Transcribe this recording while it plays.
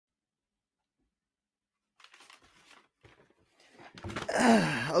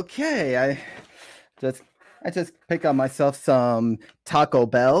Okay, just I just picked up myself some Taco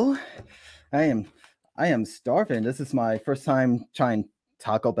Bell. I am I am starving. This is my first time trying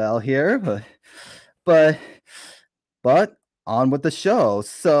Taco Bell here, but but on with the show.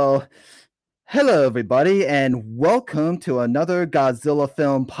 So, hello everybody and welcome to another Godzilla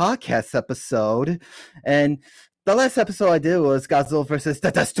film podcast episode. And the last episode I did was Godzilla versus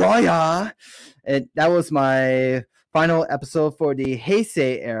the Destroyer. And that was my final episode for the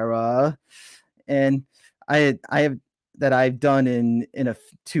Heisei era, and I've done in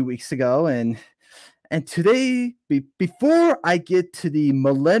 2 weeks ago, and today before I get to the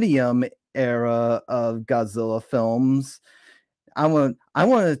Millennium era of Godzilla films, I want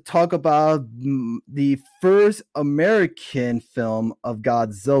to talk about the first American film of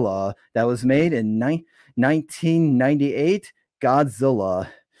Godzilla that was made in 1998, Godzilla,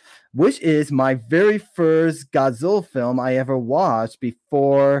 which is my very first Godzilla film I ever watched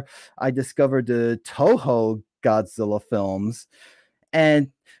before I discovered the Toho Godzilla films.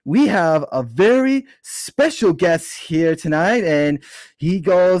 And we have a very special guest here tonight, and he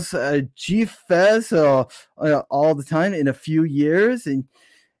goes G-Fest all the time in a few years,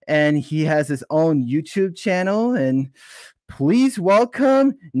 and he has his own YouTube channel. And please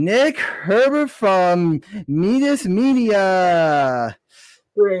welcome Nick Herbert from Meanest Media.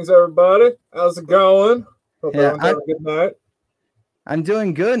 Greetings, everybody. How's it going? Hope everyone's having a good night. I'm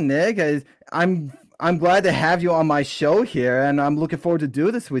doing good, Nick. I'm glad to have you on my show here, and I'm looking forward to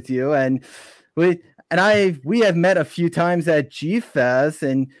do this with you. And we have met a few times at G-Fest,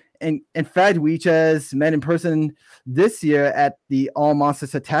 and in fact, we just met in person this year at the All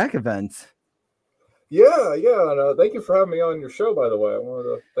Monsters Attack event. Yeah, and thank you for having me on your show, by the way. I wanted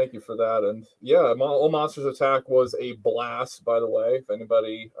to thank you for that. And yeah, All Monsters Attack was a blast, by the way. If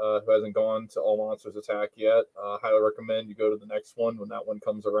anybody who hasn't gone to All Monsters Attack yet, highly recommend you go to the next one when that one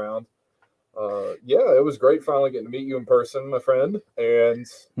comes around. Yeah, it was great finally getting to meet you in person, my friend. And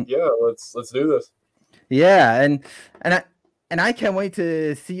yeah, let's do this. Yeah, and I can't wait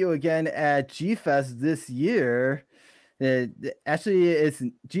to see you again at G-Fest this year. Actually,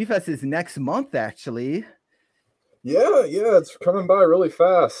 G-Fest is next month, actually. Yeah, it's coming by really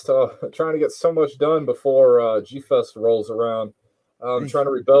fast. Trying to get so much done before G-Fest rolls around. I'm trying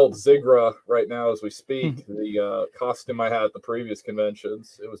to rebuild Zigra right now as we speak. The costume I had at the previous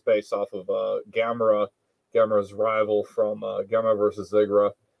conventions, it was based off of Gamera's rival from Gamera versus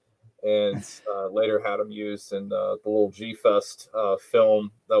Zigra, and later had him used in the little G-Fest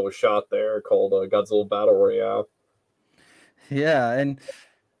film that was shot there called Godzilla Battle Royale. Yeah,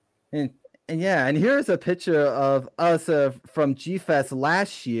 and here's a picture of us from G-Fest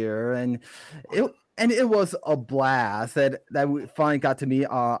last year, and it was a blast that we finally got to meet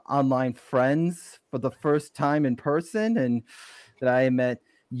our online friends for the first time in person, and that I met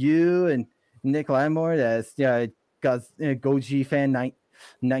you and Nick Lamore as Goji fan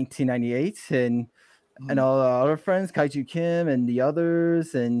 1998, and all our other friends, Kaiju Kim and the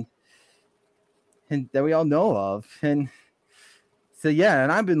others, and that we all know of. And so yeah,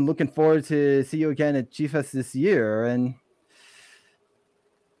 and I've been looking forward to see you again at G-Fest this year, and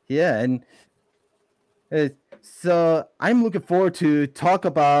yeah, and so I'm looking forward to talk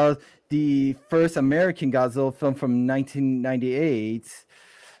about the first American Godzilla film from 1998,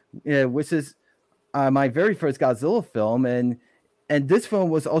 which is my very first Godzilla film, and this film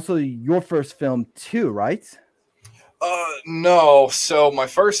was also your first film too, right? No. So my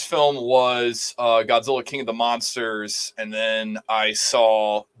first film was Godzilla King of the Monsters, and then I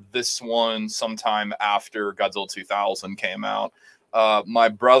saw this one sometime after Godzilla 2000 came out. My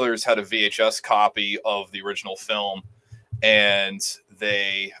brothers had a VHS copy of the original film, and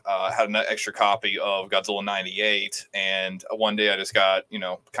they had an extra copy of Godzilla 98. And one day I just got,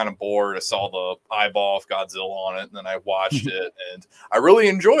 kind of bored. I saw the eyeball of Godzilla on it, and then I watched it, and I really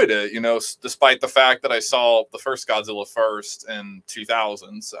enjoyed it, despite the fact that I saw the first Godzilla first in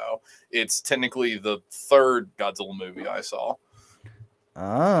 2000. So it's technically the third Godzilla movie I saw.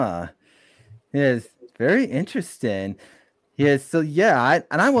 Yes, very interesting. Yes, so yeah,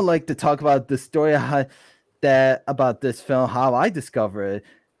 I would like to talk about the story about this film, how I discovered it.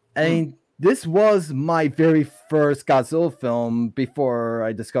 I mean, this was my very first Godzilla film before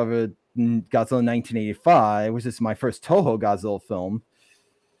I discovered Godzilla 1985, which is my first Toho Godzilla film.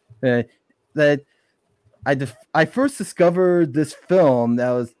 That I first discovered this film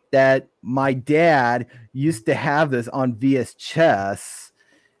that my dad used to have this on VHS,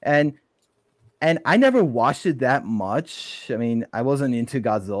 and I never watched it that much. I mean, I wasn't into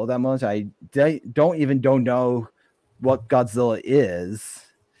Godzilla that much. I don't know what Godzilla is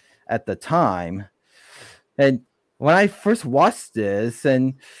at the time. And when I first watched this,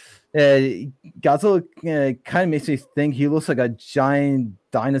 and Godzilla kind of makes me think he looks like a giant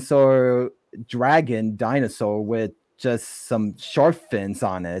dinosaur, dragon dinosaur with just some shark fins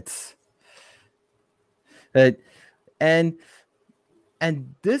on it. And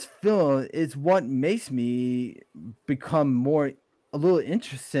this film is what makes me become a little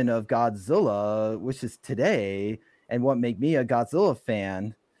interested of Godzilla, which is today, and what made me a Godzilla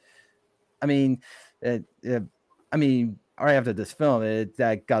fan. I mean, right after this film,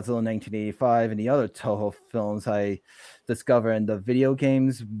 that Godzilla 1985 and the other Toho films I discovered in the video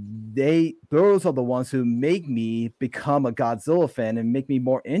games, those are the ones who make me become a Godzilla fan and make me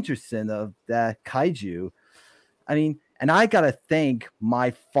more interested of that kaiju. I mean, and I gotta thank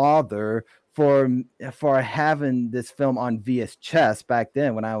my father for having this film on VHS back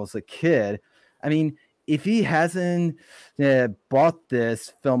then when I was a kid. I mean, if he hasn't bought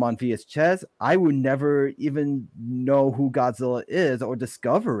this film on VHS, I would never even know who Godzilla is or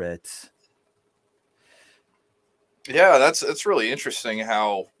discover it. Yeah, that's really interesting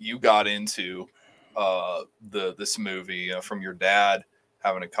how you got into this movie from your dad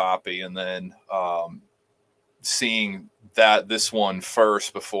having a copy, and then seeing this one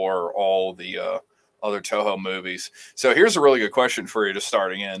first before all the other Toho movies. So here's a really good question for you just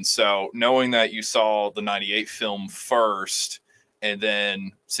starting in. So knowing that you saw the 98 film first and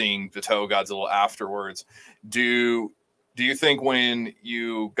then seeing the Toho Godzilla afterwards, do you think when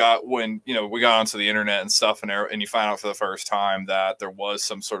we got onto the internet and stuff and you found out for the first time that there was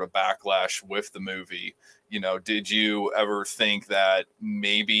some sort of backlash with the movie, did you ever think that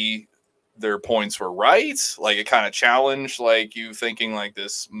maybe their points were right? Like it kind of challenged like you thinking like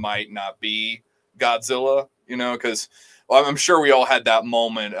this might not be Godzilla, because I'm sure we all had that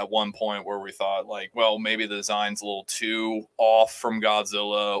moment at one point where we thought like, well, maybe the design's a little too off from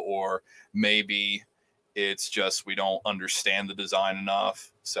Godzilla, or maybe it's just we don't understand the design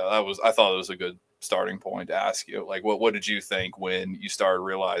enough. So I thought it was a good starting point to ask you. Like, what did you think when you started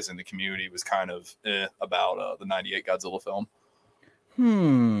realizing the community was kind of about the 98 Godzilla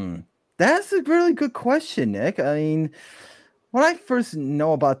film? That's a really good question, Nick. I mean, when I first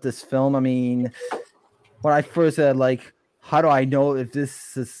know about this film, when I first said, like, how do I know if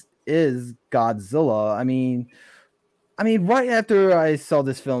this is Godzilla? I mean, right after I saw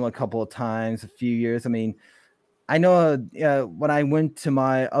this film a couple of times, a few years, I know when I went to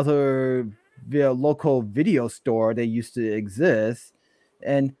my other local video store, they used to exist.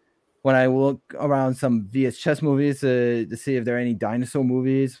 And when I look around some VHS movies to see if there are any dinosaur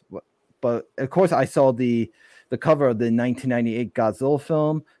movies, but of course I saw the cover of the 1998 Godzilla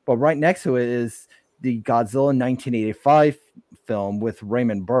film, but right next to it is the Godzilla 1985 film with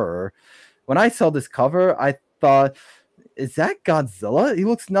Raymond Burr. When I saw this cover, I thought, is that Godzilla? He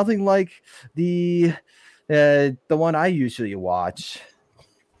looks nothing like the one I usually watch.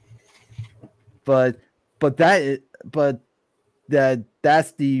 But that's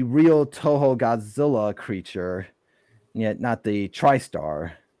the real Toho Godzilla creature, yet not the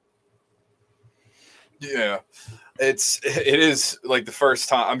TriStar. Yeah, it is like the first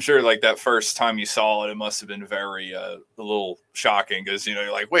time. I'm sure like that first time you saw it must have been very a little shocking, because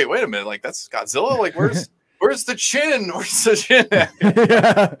you're like, wait a minute, like that's Godzilla? Like where's the chin? Where's the chin?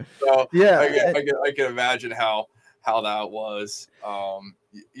 Yeah. So yeah, I can imagine how that was.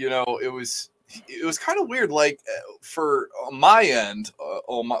 It was kind of weird. Like for my end,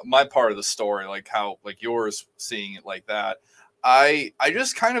 my part of the story, like how like yours seeing it like that. I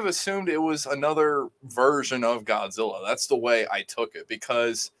just kind of assumed it was another version of Godzilla. That's the way I took it,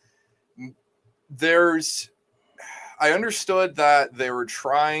 because I understood that they were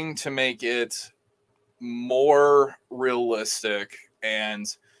trying to make it more realistic, and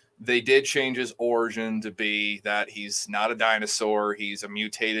they did change his origin to be that he's not a dinosaur. He's a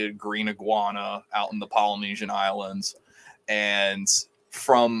mutated green iguana out in the Polynesian Islands. And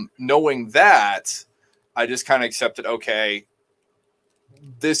from knowing that, I just kind of accepted, okay,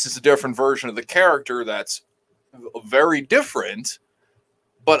 this is a different version of the character that's very different,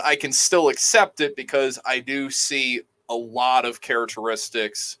 but I can still accept it because I do see a lot of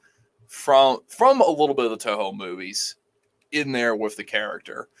characteristics from a little bit of the Toho movies in there with the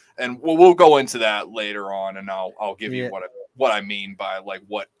character. And we'll go into that later on, and I'll give you what I mean by like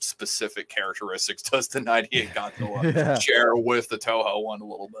what specific characteristics does the 98 Godzilla share with the Toho one a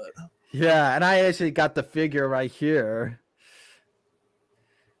little bit. Yeah, and I actually got the figure right here.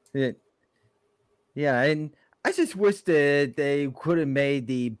 Yeah, and I just wish that they could have made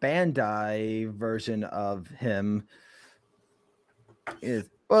the Bandai version of him.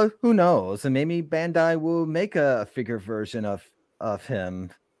 Well, who knows? And maybe Bandai will make a figure version of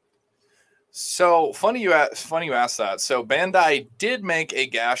him. So funny you asked that. So Bandai did make a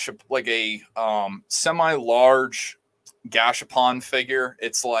semi-large Gashapon figure.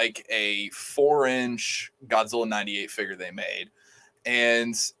 It's like a 4-inch Godzilla 98 figure they made.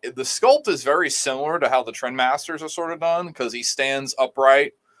 And the sculpt is very similar to how the Trendmasters are sort of done, because he stands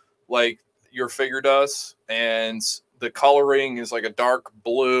upright like your figure does. And the coloring is like a dark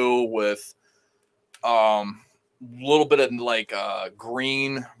blue with little bit of like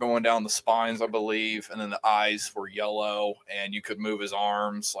green going down the spines, I believe, and then the eyes were yellow, and you could move his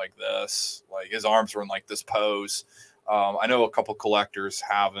arms like this. Like his arms were in like this pose. I know a couple collectors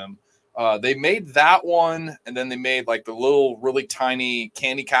have him. They made that one, and then they made like the little really tiny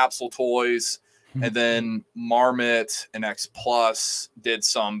candy capsule toys, and then Marmot and X Plus did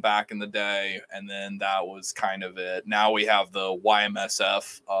some back in the day, and then that was kind of it. Now we have the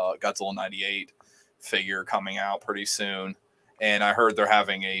YMSF Godzilla 98 figure coming out pretty soon, and I heard they're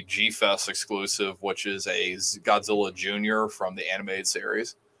having a G-Fest exclusive, which is a Godzilla Junior from the animated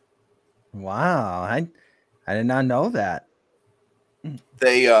series. Wow, I did not know that.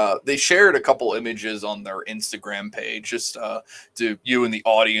 They shared a couple images on their Instagram page, just to you in the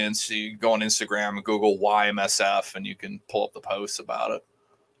audience. You go on Instagram and Google YMSF, and you can pull up the posts about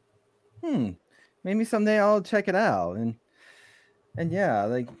it. Maybe someday I'll check it out, and yeah,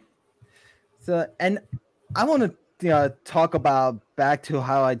 like. So, and I want to talk about back to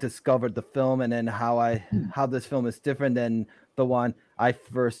how I discovered the film, and then how this film is different than the one I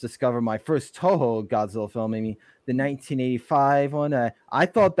first discovered, my first Toho Godzilla film, maybe the 1985 one. I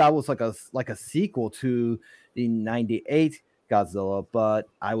thought that was like a sequel to the 98 Godzilla, but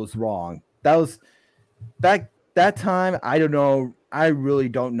I was wrong. That was back that time. I don't know. I really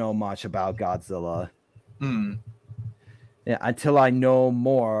don't know much about Godzilla. Yeah, until I know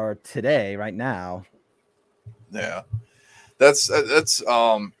more today, right now. Yeah, that's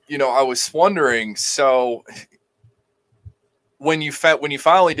I was wondering. So when you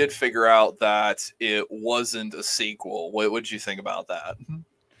finally did figure out that it wasn't a sequel, what did you think about that?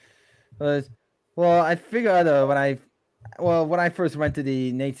 Well, I figured out when I first rented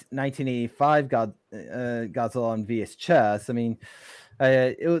the 1985 Godzilla on VHS. I mean,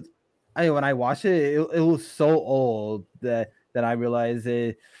 it was. When I watched it, it was so old that I realized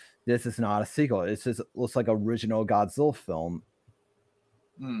this is not a sequel. It just looks like original Godzilla film.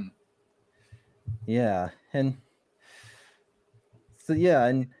 Yeah, and so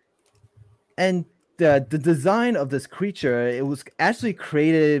yeah, and the design of this creature, it was actually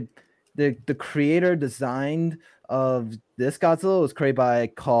created. The creator design of this Godzilla was created by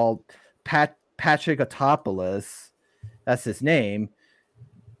called Patrick Atopoulos. That's his name.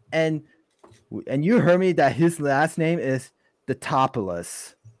 And you heard me that his last name is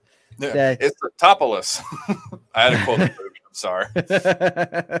Topoulos. Yeah, it's the Topoulos. I had to quote the movie. I'm sorry.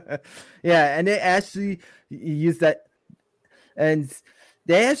 Yeah, and they actually used that, and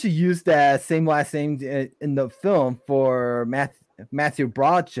they actually used that same last name in the film for Matthew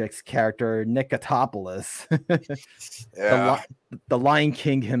Broderick's character, Nicotopoulos. Yeah, the Lion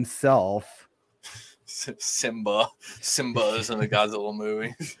King himself. Simba is in the Godzilla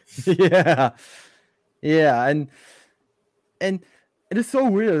movie. yeah, and it is so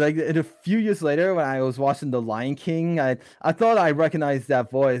weird. Like a few years later, when I was watching The Lion King, I thought I recognized that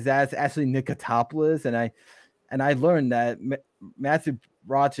voice. That's actually Nicotopoulos, and I learned that Matthew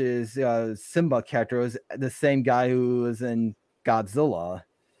Broderick's Simba character was the same guy who was in Godzilla.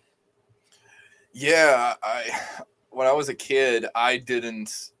 Yeah, when I was a kid, I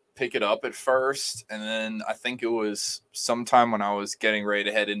didn't pick it up at first, and then I think it was sometime when I was getting ready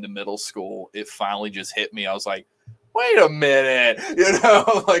to head into middle school, it finally just hit me. I was like, wait a minute,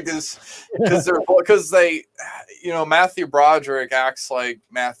 like this, because they Matthew Broderick acts like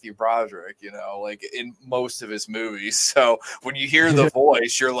Matthew Broderick, like in most of his movies. So when you hear the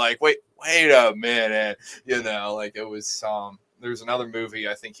voice, you're like, wait a minute, like it was there's another movie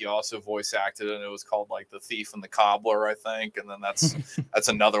I think he also voice acted, and it was called like The Thief and the Cobbler, I think. And then that's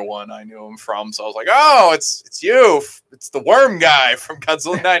another one I knew him from. So I was like, oh, it's you. It's the worm guy from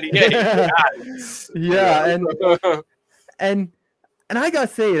Godzilla 98. Yeah, and I gotta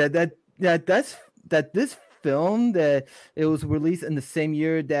say that this film, that it was released in the same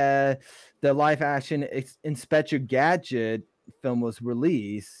year that the live action Inspector Gadget film was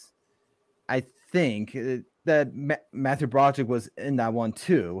released. I think that Matthew Broderick was in that one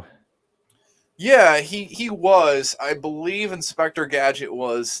too. Yeah, he was. I believe Inspector Gadget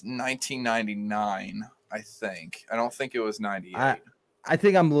was 1999. I think. I don't think it was 98. I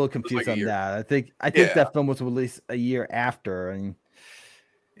think I'm a little confused on that. I think that film was released a year after, and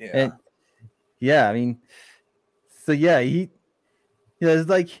I mean, so yeah, it's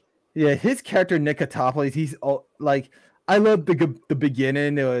like Yeah, his character Nick Katopoulos, he's like, I love the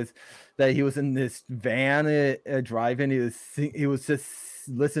beginning. It was that he was in this van driving. He was just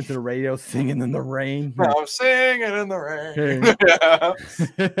listening to the radio, singing in the rain. I'm singing in the rain.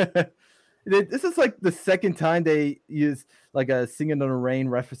 Yeah. This is like the second time they use like a singing in the rain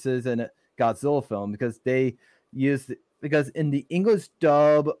references in a Godzilla film, because in the English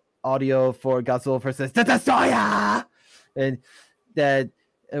dub audio for Godzilla versus the Destroyer, and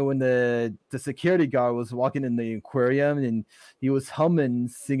when the security guard was walking in the aquarium and he was humming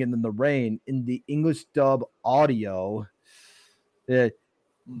 "Singing in the Rain" in the English dub audio,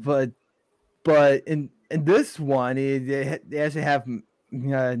 but in this one they actually have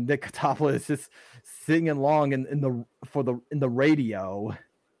Nick Katopoulos just singing along in the radio.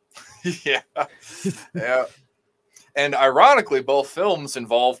 Yeah, yeah. And ironically, both films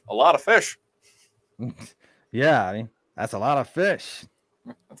involve a lot of fish. Yeah, I mean, that's a lot of fish.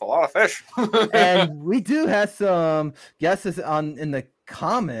 That's a lot of fish. And we do have some guesses in the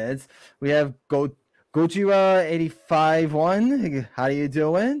comments. We have Godzilla 85-1. How you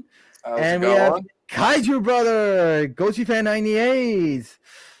doing? And we have Kaiju Brother, Goji Fan 98.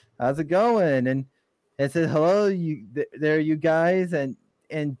 How's it going? And it said hello, you guys. And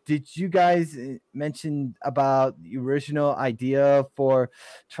did you guys mention about the original idea for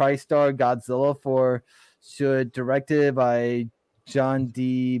TriStar Godzilla should directed by John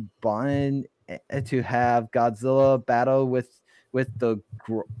D. Bonn to have Godzilla battle with the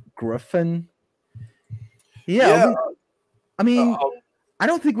Griffin? Yeah. I mean, I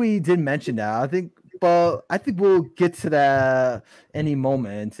don't think we did mention that. I think we'll get to that any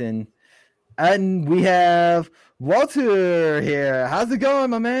moment. And we have Walter here. How's it going,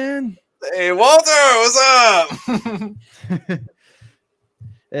 my man? Hey, Walter, what's up?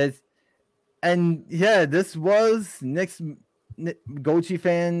 This was Nick's Goji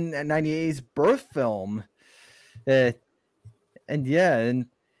Fan 98's birth film. And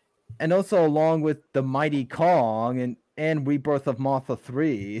also along with The Mighty Kong and Rebirth of Mothra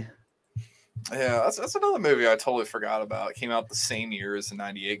 3. Yeah, that's another movie I totally forgot about. It came out the same year as the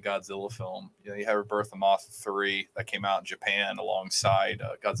 98 Godzilla film. You have Rebirth of Mothra 3 that came out in Japan alongside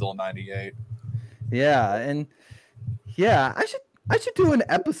Godzilla 98. Yeah, and I should do an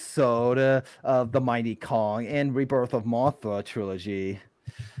episode of The Mighty Kong and Rebirth of Mothra trilogy.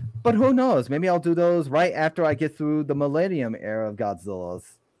 But who knows? Maybe I'll do those right after I get through the Millennium Era of Godzillas.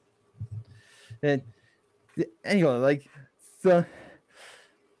 And anyway, so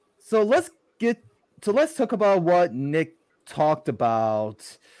let's talk about what Nick talked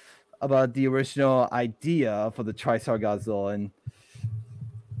about the original idea for the TriStar Godzilla.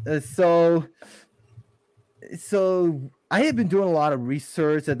 And so I have been doing a lot of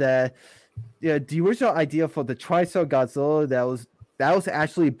research that the original idea for the TriStar Godzilla that was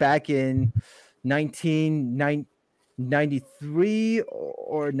actually back in 1993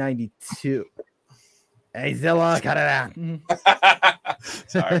 or 92. Hey, Zilla, cut it out.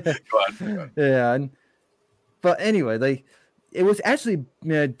 Sorry, go on. Yeah, but anyway, it was actually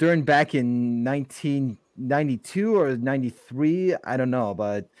during back in 1992 or 93. I don't know,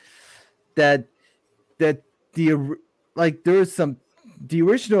 but that there was the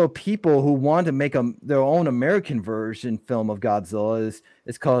original people who wanted to make their own American version film of Godzilla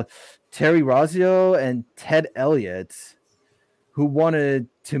is called Terry Rossio and Ted Elliott, who wanted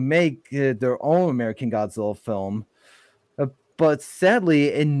to make their own American Godzilla film, but sadly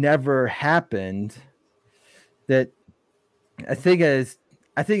it never happened. That I think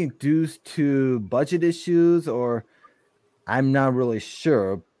due to budget issues, or I'm not really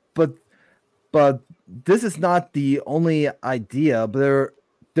sure, but this is not the only idea. But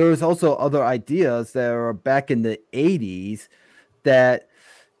there's also other ideas that are back in the 80s. That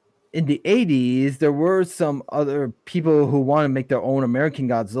in the 80s there were some other people who want to make their own American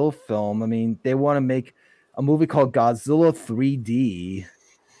Godzilla film. I mean, they want to make a movie called Godzilla 3D,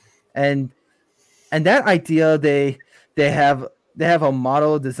 and that idea they have a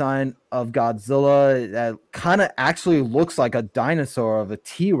model design of Godzilla that kind of actually looks like a dinosaur of a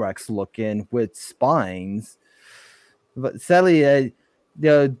T-Rex looking with spines. But sadly,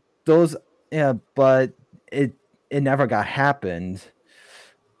 but it never got happened.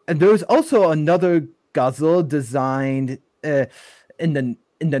 And there was also another Godzilla designed in the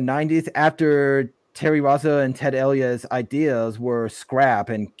 90s after Terry Rossio and Ted Elliott's ideas were scrapped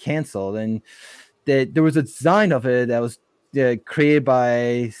and canceled, and there was a design of it that was created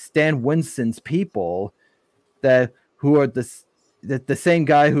by Stan Winston's people, who are the same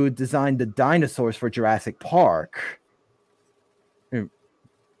guy who designed the dinosaurs for Jurassic Park.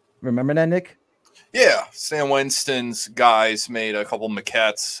 Remember that, Nick? Yeah, Stan Winston's guys made a couple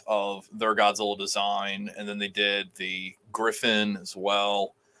maquettes of their Godzilla design, and then they did the Griffin as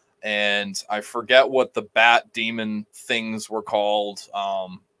well. And I forget what the bat demon things were called.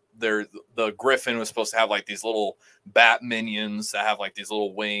 The Griffin was supposed to have like these little bat minions that have like these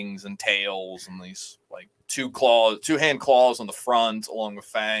little wings and tails and these like two hand claws on the front along with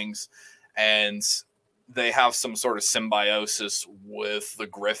fangs, and they have some sort of symbiosis with the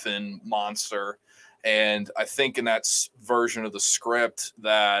Griffin monster. And I think in that version of the script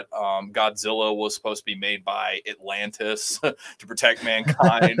that Godzilla was supposed to be made by Atlantis to protect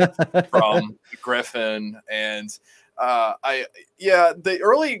mankind from the Griffin. And the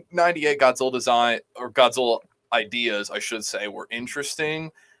early '98 Godzilla design, or Godzilla ideas, I should say, were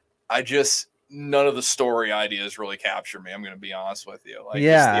interesting. None of the story ideas really capture me. I'm going to be honest with you. Like,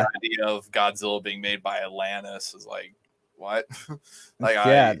 just the idea of Godzilla being made by Atlantis is like, what? Like,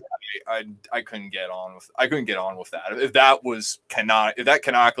 I couldn't get on with that. If that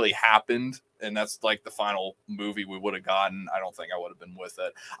canonically happened, and that's like the final movie we would have gotten, I don't think I would have been with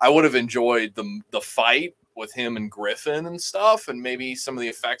it. I would have enjoyed the fight with him and Griffin and stuff, and maybe some of the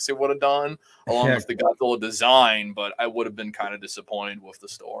effects they would have done along with the Godzilla design, but I would have been kind of disappointed with the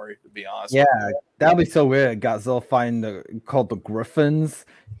story, to be honest. Yeah, that'd be so weird. Godzilla fighting called the Griffins.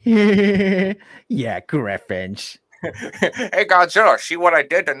 Yeah, Griffins. Hey Godzilla, see what I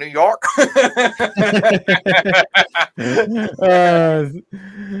did to New York? That's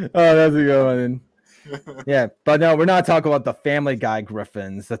a good one. Yeah, but no, we're not talking about the Family Guy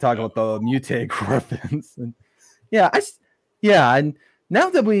Griffins. We're talking about the mutated Griffins. And and now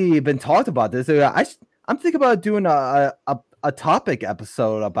that we've been talking about this, I'm thinking about doing a topic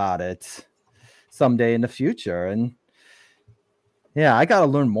episode about it someday in the future. And yeah, I gotta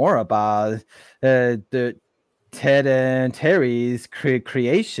learn more about the Ted and Terry's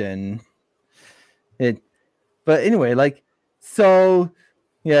creation. But anyway, let's talk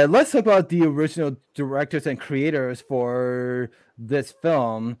about the original directors and creators for this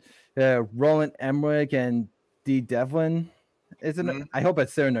film. Roland Emmerich and Dean Devlin. Isn't it? I hope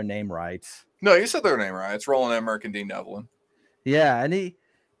it's saying their name right. No, you said their name right. It's Roland Emmerich and Dean Devlin. Yeah, and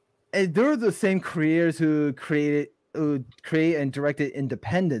they're the same creators who created and directed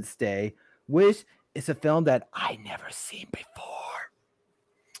Independence Day, which is a film that I never seen before.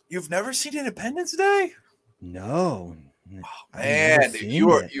 You've never seen Independence Day? No. Oh, man,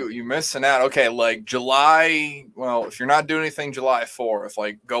 you're missing out. Okay, like July. Well, if you're not doing anything July 4th,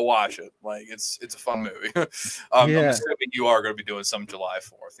 like go watch it. Like it's a fun movie. I'm assuming you are going to be doing some July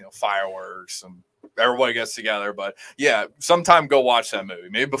 4th. Fireworks and everybody gets together. But yeah, sometime go watch that movie.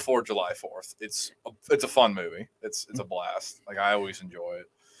 Maybe before July 4th. It's a fun movie. It's a blast. Like I always enjoy it.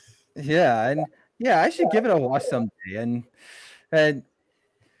 Yeah, and I should give it a watch someday. And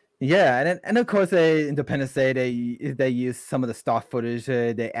of course, Independence Day, they used some of the stock footage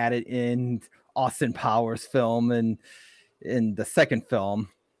they added in Austin Powers' film and in the second film.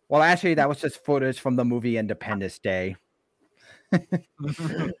 Well, actually, that was just footage from the movie Independence Day.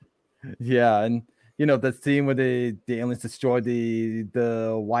 Yeah, and the scene where the aliens destroyed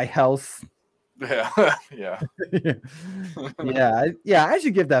the White House. Yeah. Yeah. I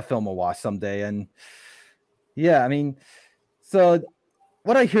should give that film a watch someday. And yeah, I mean, so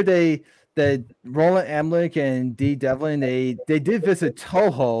what I hear, that Roland Emmerich and Dean Devlin, they did visit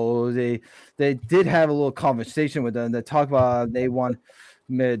Toho. They did have a little conversation with them. They talk about they want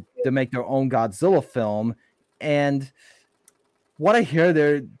to make their own Godzilla film. And what I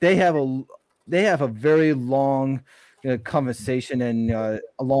hear, they have a very long conversation and a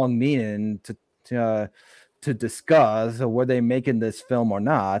long meeting to discuss were they making this film or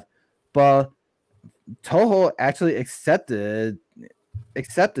not. But Toho actually accepted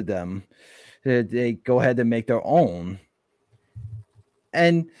them. They go ahead and make their own,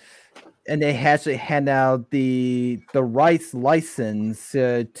 and they actually hand out the rights license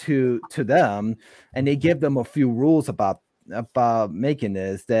to them, and they give them a few rules about making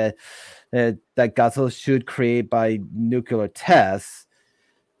this, that Godzilla should create by nuclear tests,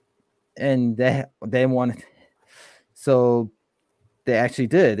 and they wanted, so they actually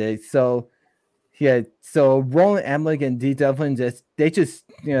did. So Roland Emmerich and Dean Devlin just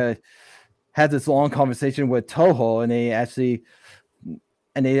had this long conversation with Toho, and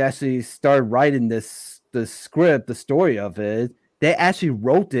they actually started writing the script, the story of it. They actually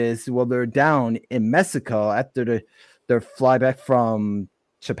wrote this while they're down in Mexico after their flyback from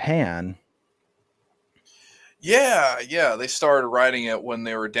Japan. Yeah, they started writing it when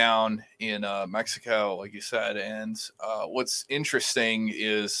they were down in Mexico, like you said. And what's interesting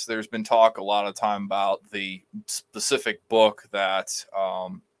is there's been talk a lot of time about the specific book that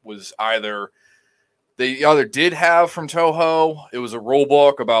was either they either did have from Toho. It was a rule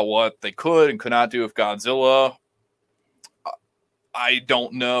book about what they could and could not do with Godzilla. I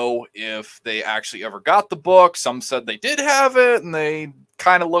don't know if they actually ever got the book. Some said they did have it, and they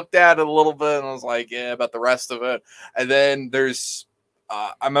kind of looked at it a little bit and was like, yeah, about the rest of it. And then there's,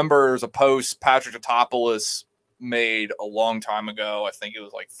 I remember there's a post Patrick Tatopoulos made a long time ago. I think it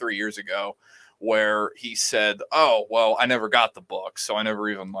was like 3 years ago, where he said, oh, well, I never got the book, so I never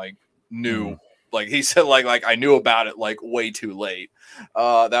even like knew. Like he said, like I knew about it like way too late.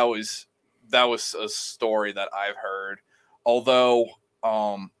 That was a story that I've heard. Although,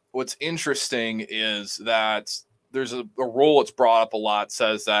 what's interesting is that there's a rule that's brought up a lot,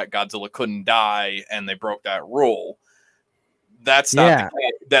 says that Godzilla couldn't die, and they broke that rule. That's not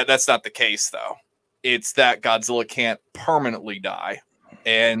that's not the case, though. It's that Godzilla can't permanently die.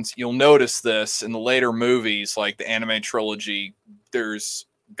 And you'll notice this in the later movies, like the anime trilogy, there's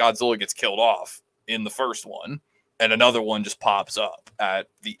Godzilla gets killed off in the first one. And another one just pops up at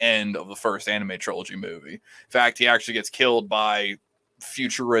the end of the first anime trilogy movie. In fact, he actually gets killed by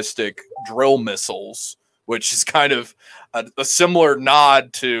futuristic drill missiles, which is kind of a similar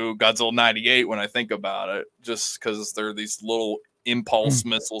nod to Godzilla 98 when I think about it, just because they're these little impulse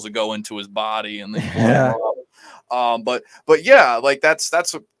missiles that go into his body and they blow him up. But yeah, like that's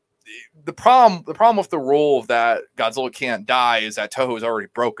the problem with the rule of that Godzilla can't die is that Toho has already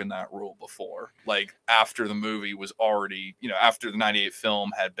broken that rule before. Like after the movie was already, after the 98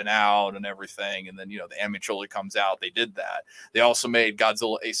 film had been out and everything, and then the anime trilogy comes out, they did that. They also made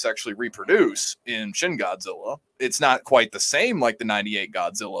Godzilla asexually reproduce in Shin Godzilla. It's not quite the same like the 98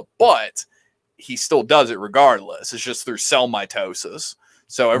 Godzilla, but he still does it regardless. It's just through cell mitosis.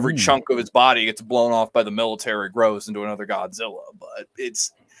 So every chunk of his body gets blown off by the military, grows into another Godzilla. But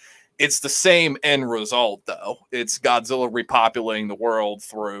it's the same end result, though. It's Godzilla repopulating the world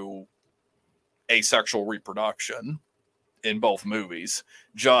through asexual reproduction in both movies.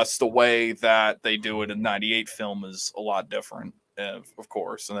 Just the way that they do it in the 98 film is a lot different, of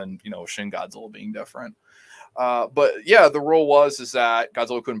course. And then, Shin Godzilla being different. But yeah, the rule is that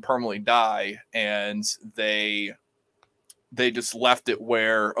Godzilla couldn't permanently die, and they just left it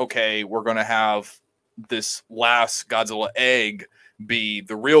where, okay, we're going to have this last Godzilla egg be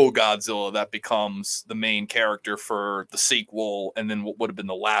the real Godzilla that becomes the main character for the sequel, and then what would have been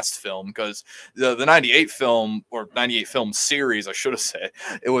the last film, because the 98 film, or 98 film series, I should have said,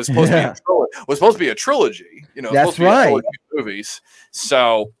 it was supposed to be a trilogy. That's right. Movies.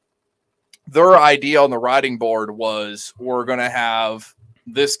 So their idea on the writing board was, we're going to have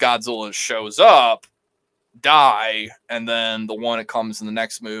this Godzilla shows up, die, and then the one that comes in the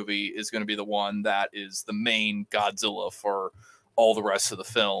next movie is going to be the one that is the main Godzilla for all the rest of the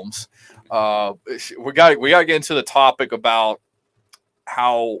films. We got to get into the topic about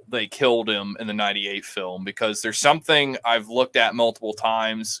how they killed him in the 98 film, because there's something I've looked at multiple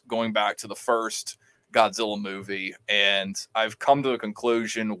times going back to the first Godzilla movie, and I've come to the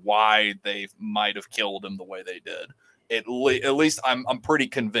conclusion why they might have killed him the way they did. At least I'm pretty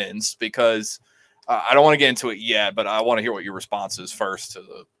convinced, because I don't want to get into it yet, but I want to hear what your response is first to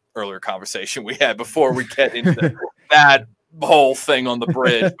the earlier conversation we had before we get into that whole thing on the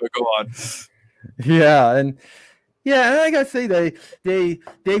bridge. But go on. And I gotta say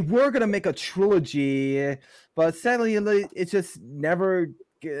they were gonna make a trilogy, but sadly it just never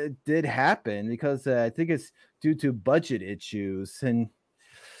did happen, because I think it's due to budget issues, and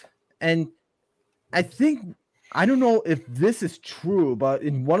I think, I don't know if this is true, but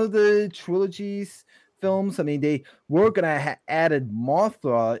in one of the trilogy's films, I mean, they were gonna have added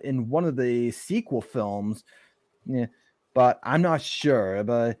Mothra in one of the sequel films, but I'm not sure.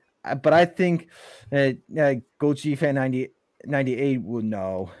 But I think Goji Fan 98 would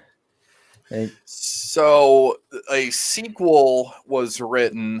know. So a sequel was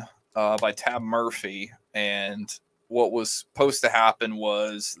written by Tab Murphy, and what was supposed to happen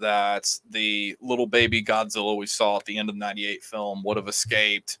was that the little baby Godzilla we saw at the end of the 98 film would have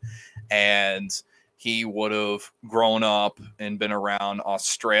escaped, and he would have grown up and been around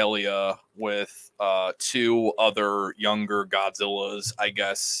Australia with two other younger Godzillas. I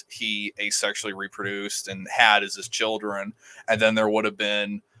guess he asexually reproduced and had as his children. And then there would have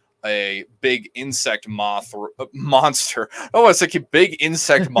been a big insect monster. Oh, it's like a big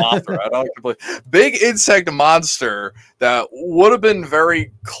insect Mothra. I don't know, big insect monster that would have been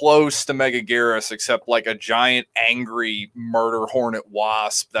very close to Megaguirus, except like a giant angry murder hornet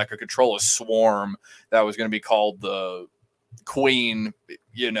wasp that could control a swarm that was going to be called the Queen,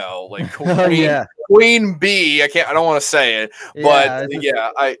 like Queen, Queen Bee. I don't want to say it, but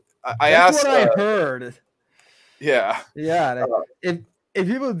I asked what I heard. Yeah. If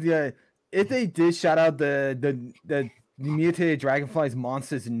people if they did shout out the mutated dragonfly's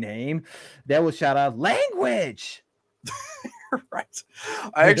monster's name, they will shout out language. Right.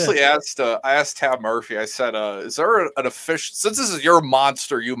 I actually asked Tab Murphy, I said, is there an official, since this is your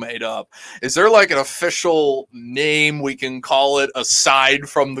monster you made up, is there like an official name we can call it aside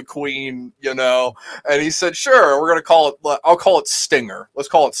from the queen, you know? And he said, sure, we're going to call it, I'll call it Stinger. Let's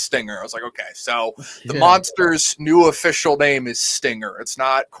call it Stinger. I was like, okay, so the monster's new official name is Stinger. It's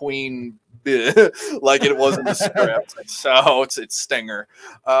not Queen like it was in the script. So it's Stinger.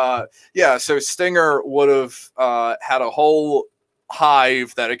 Yeah, so Stinger would have had a whole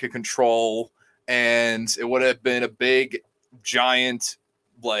hive that it could control, and it would have been a big, giant,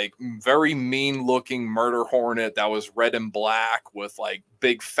 like very mean looking murder hornet that was red and black with like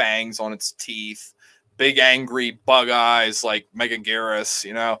big fangs on its teeth, big angry bug eyes like Megaguirus.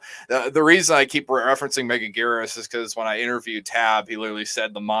 You know, the reason I keep referencing Megaguirus is because when I interviewed Tab, he literally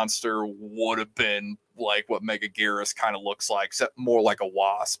said the monster would have been like what Megaguirus kind of looks like, except more like a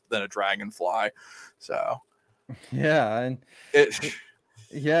wasp than a dragonfly. So yeah, and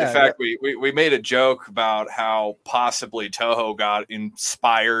yeah. In fact, we made a joke about how possibly Toho got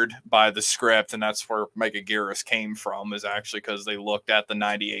inspired by the script, and that's where Megaguirus came from, is actually because they looked at the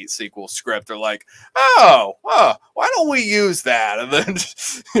 98 sequel script. They're like, oh, why don't we use that? And then,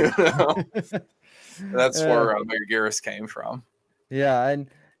 you know, that's where Megaguirus came from. Yeah,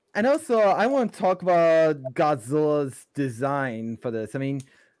 and also I want to talk about Godzilla's design for this. I mean,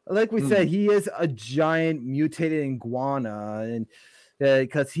 like we said, he is a giant mutated iguana, and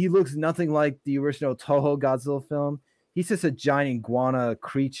because he looks nothing like the original Toho Godzilla film. He's just a giant iguana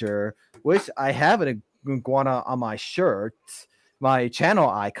creature, which I have an iguana on my shirt, my channel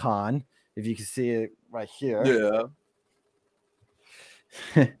icon, if you can see it right here.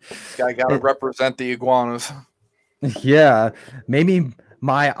 Yeah. This guy got to represent the iguanas. Yeah, maybe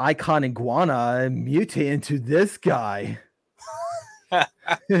my icon iguana mutate into this guy.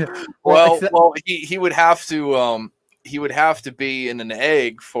 well, he would have to he would have to be in an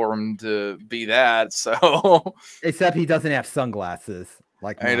egg for him to be that. So except he doesn't have sunglasses.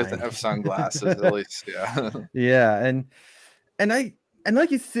 Like he doesn't have sunglasses, at least. Yeah. Yeah, and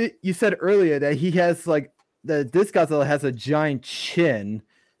like you said earlier that he has like this Godzilla has a giant chin.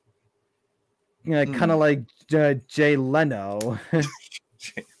 You know, kind of like Jay Leno.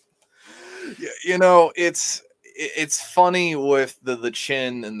 You know, it's funny with the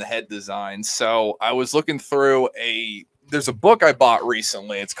chin and the head design. So I was looking through there's a book I bought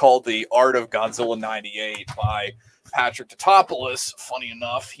recently. It's called The Art of Godzilla 98 by Patrick Tatopoulos. Funny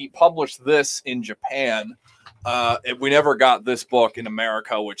enough, he published this in Japan. We never got this book in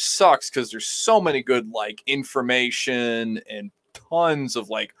America, which sucks because there's so many good like information and tons of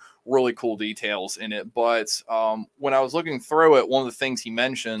like really cool details in it. But when I was looking through it, one of the things he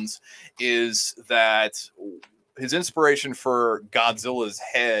mentions is that his inspiration for Godzilla's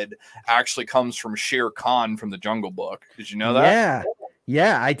head actually comes from Shere Khan from the Jungle Book. Did you know that?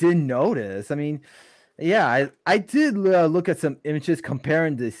 Yeah, I didn't notice. I mean, yeah, I did look at some images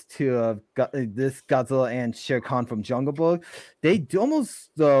comparing this to this Godzilla and Shere Khan from Jungle Book. They do almost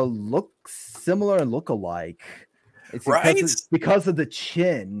look similar and look alike. It's because of the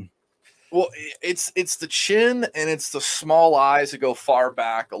chin. Well, it's the chin and it's the small eyes that go far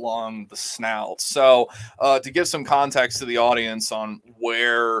back along the snout. So to give some context to the audience on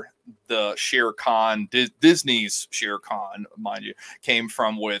where the Shere Khan, Disney's Shere Khan, mind you, came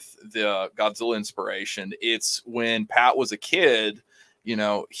from with the Godzilla inspiration, it's when Pat was a kid, you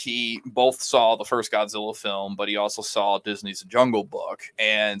know, he both saw the first Godzilla film, but he also saw Disney's Jungle Book.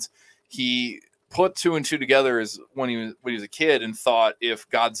 And he put two and two together as when he was a kid and thought if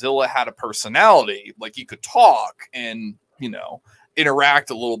Godzilla had a personality, like he could talk and, you know, interact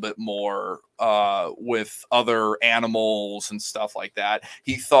a little bit more with other animals and stuff like that,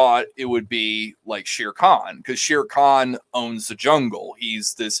 he thought it would be like Shere Khan, because Shere Khan owns the jungle.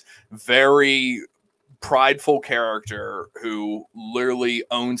 He's this very prideful character who literally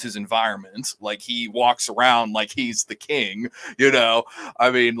owns his environment. Like he walks around like he's the king, you know.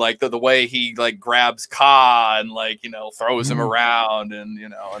 I mean, like the way he like grabs Ka and like, you know, throws him around, and you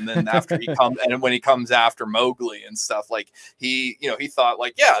know, and then after he comes and when he comes after Mowgli and stuff, like he, you know, he thought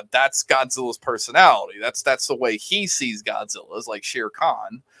like, yeah, that's Godzilla's personality. That's the way he sees Godzilla, is like Shere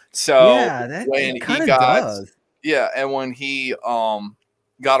Khan. So yeah, when he got and when he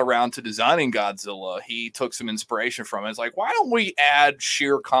got around to designing Godzilla, he took some inspiration from it. It's like, why don't we add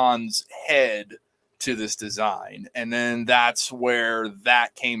Shere Khan's head to this design? And then that's where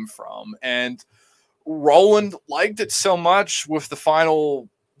that came from. And Roland liked it so much with the final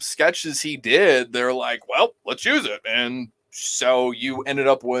sketches he did, they're like, well, let's use it. And so you ended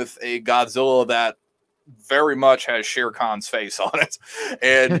up with a Godzilla that very much has Shere Khan's face on it,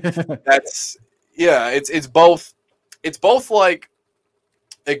 and that's it's both like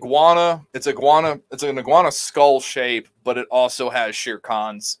iguana. It's an iguana skull shape, but it also has Shere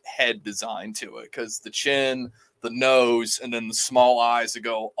Khan's head design to it because the chin, the nose, and then the small eyes that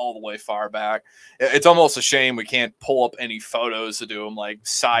go all the way far back. It's almost a shame we can't pull up any photos to do them like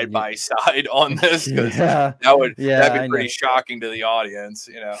side by side on this, because that'd be pretty shocking to the audience.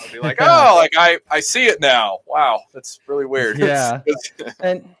 You know, it'd be like, oh, like I see it now. Wow, that's really weird. Yeah,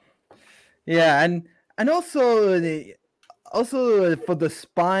 and also for the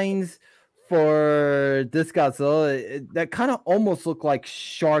spines for this Godzilla, that kind of almost look like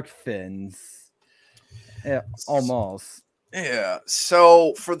shark fins. Yeah, almost. Yeah.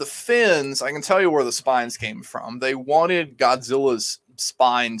 So for the fins, I can tell you where the spines came from. They wanted Godzilla's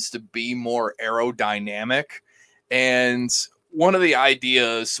spines to be more aerodynamic, and one of the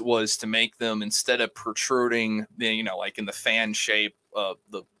ideas was to make them, instead of protruding, you know, like in the fan shape,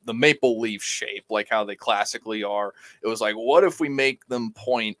 the maple leaf shape, like how they classically are. It was like, what if we make them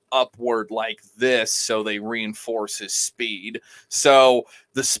point upward like this so they reinforce his speed? So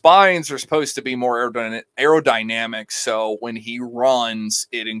the spines are supposed to be more aerodynamic, so when he runs,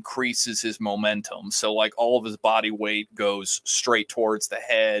 it increases his momentum. So like all of his body weight goes straight towards the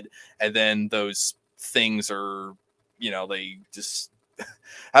head, and then those things are, you know, they just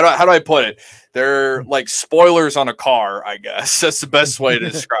how do I put it? They're like spoilers on a car, I guess. That's the best way to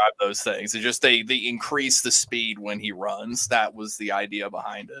describe those things. It's just they increase the speed when he runs. That was the idea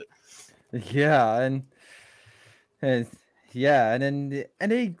behind it. Yeah, and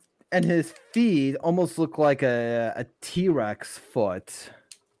his feet almost look like a T-Rex foot.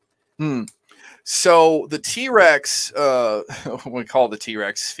 So the T-Rex, we call the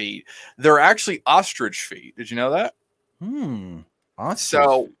T-Rex feet, they're actually ostrich feet. Did you know that?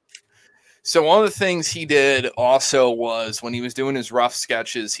 Ostrich. So one of the things he did also was, when he was doing his rough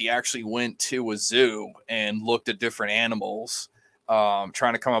sketches, he actually went to a zoo and looked at different animals,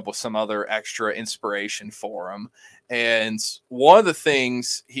 trying to come up with some other extra inspiration for him. And one of the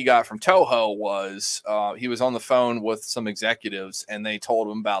things he got from Toho was he was on the phone with some executives, and they told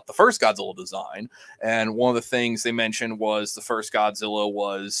him about the first Godzilla design. And one of the things they mentioned was the first Godzilla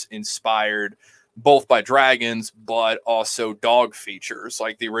was inspired both by dragons, but also dog features.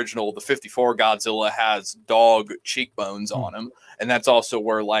 Like the original, the 54 Godzilla has dog cheekbones on him. And that's also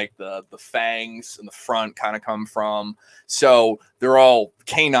where like the fangs in the front kind of come from. So they're all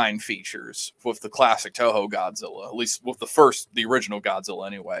canine features with the classic Toho Godzilla, at least with the original Godzilla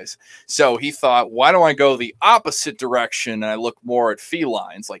anyways. So he thought, why don't I go the opposite direction and I look more at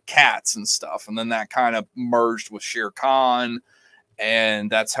felines like cats and stuff? And then that kind of merged with Shere Khan, and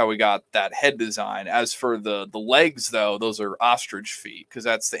that's how we got that head design. As for the legs, though, those are ostrich feet, because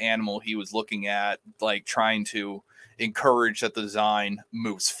that's the animal he was looking at, like trying to encourage that the design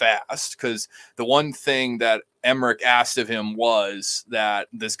moves fast. Because the one thing that Emmerich asked of him was that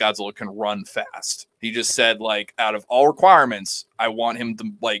this Godzilla can run fast. He just said, like, out of all requirements, I want him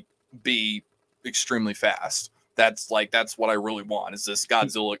to like be extremely fast. That's what I really want, is this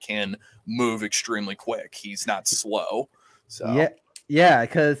Godzilla can move extremely quick. He's not slow. So yeah,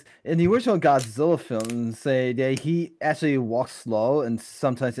 because in the original Godzilla films, he actually walks slow, and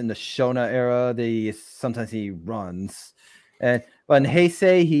sometimes in the Shona era, sometimes he runs. But in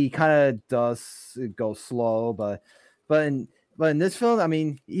Heisei, he kind of does go slow, but in this film, I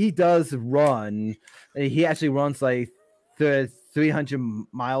mean, he does run. He actually runs like 300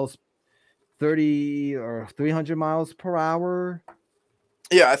 miles, 30 or 300 miles per hour.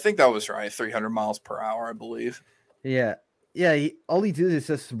 Yeah, I think that was right. 300 miles per hour, I believe. Yeah. Yeah, all he does is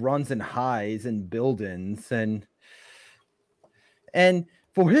just runs and hides in buildings, and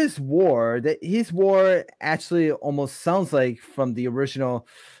for his war actually almost sounds like from the original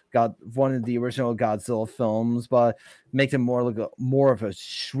one of the original Godzilla films, but make him more like more of a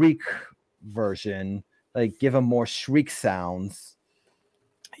shriek version, like give him more shriek sounds.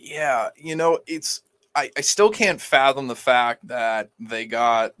 Yeah, you know, I still can't fathom the fact that they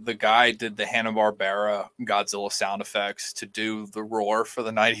got the guy did the Hanna-Barbera Godzilla sound effects to do the roar for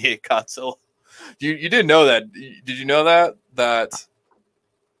the 98 Godzilla. You didn't know that? Did you know that?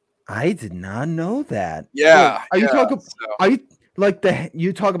 I did not know that. Yeah. Are you talking? Are you like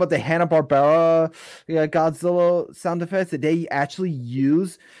you talk about the Hanna-Barbera Godzilla sound effects that they actually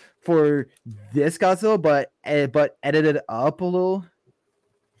use for this Godzilla, but edited up a little?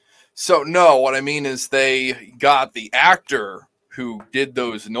 So no, what I mean is they got the actor who did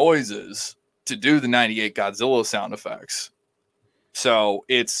those noises to do the 98 Godzilla sound effects. So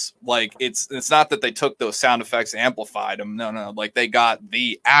it's like it's not that they took those sound effects and amplified them. No, like they got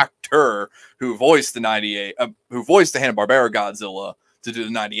the actor who voiced the Hanna-Barbera Godzilla to do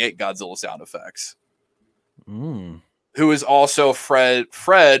the 98 Godzilla sound effects. Who is also Fred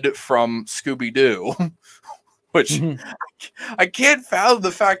from Scooby-Doo, which I can't fathom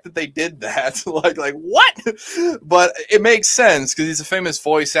the fact that they did that. like what? But it makes sense because he's a famous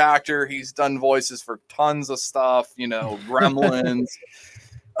voice actor. He's done voices for tons of stuff, you know, Gremlins.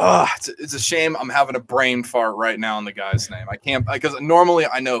 It's a shame I'm having a brain fart right now on the guy's name. I can't, because normally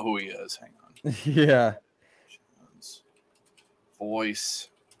I know who he is. Hang on. Yeah. Voice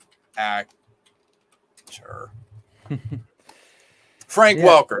actor. Frank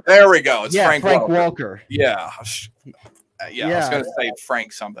Welker. There we go. It's Frank Welker. Yeah. I was going to say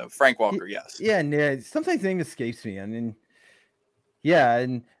Frank something. Frank Welker, yes. Yeah, and sometimes the name escapes me. I mean, yeah,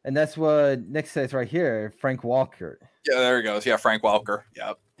 and that's what Nick says right here, Frank Welker. Yeah, there he goes. Yeah, Frank Welker.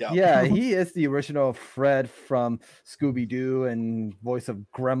 Yep. Yeah, he is the original Fred from Scooby-Doo and voice of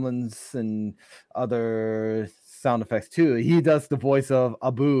Gremlins and other sound effects too. He does the voice of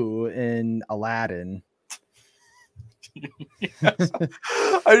Abu in Aladdin. Yes.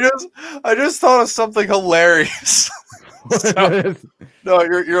 I just thought of something hilarious. No,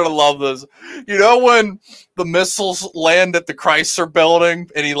 you're gonna love this. You know when the missiles land at the Chrysler Building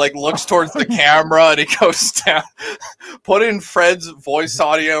and he like looks towards the camera and he goes down. Put in Fred's voice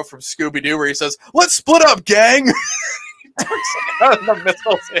audio from Scooby-Doo where he says, "Let's split up, gang." He turns out and the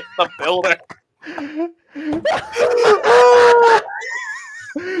missiles hit the building.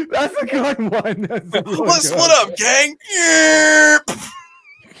 That's a good one. Let's split up, gang.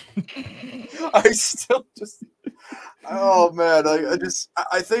 I still just, oh man,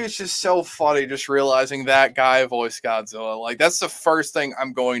 I think it's just so funny just realizing that guy voiced Godzilla. Like that's the first thing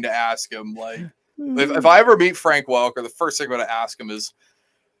I'm going to ask him. Like if I ever meet Frank Welker, the first thing I'm going to ask him is,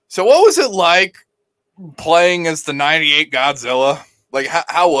 so what was it like playing as the 98 Godzilla? Like,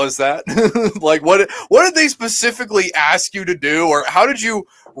 how was that? Like, what did they specifically ask you to do? Or how did you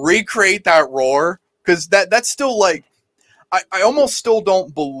recreate that roar? Because that's still, like, I almost still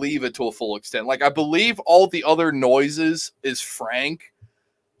don't believe it to a full extent. Like, I believe all the other noises is Frank.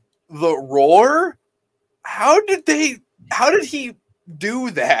 The roar? How did he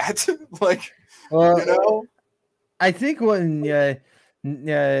do that? Like, you know? I think when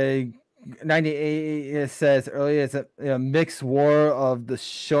 98 says earlier it's a mixed war of the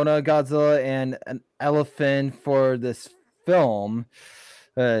Shona Godzilla and an elephant for this film.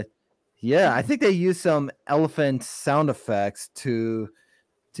 I think they used some elephant sound effects to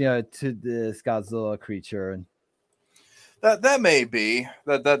this Godzilla creature. That may be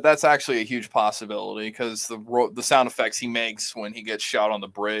that's actually a huge possibility because the sound effects he makes when he gets shot on the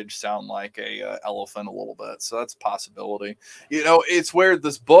bridge sound like a elephant a little bit, so that's a possibility. You know, it's weird.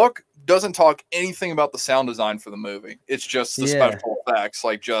 This book doesn't talk anything about the sound design for the movie. It's just the special effects,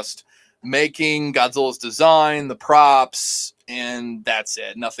 like just making Godzilla's design, the props, and that's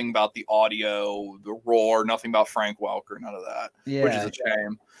it. Nothing about the audio, the roar, nothing about Frank Welker, none of that, which is a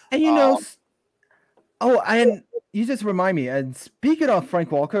shame. And you know. And you just remind me. And speaking of Frank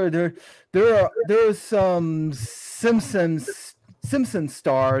Welker, there's some Simpsons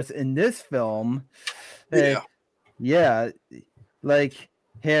stars in this film. Like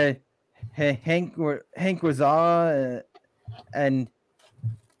Hank Azaria and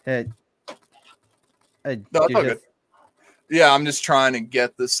yeah, I'm just trying to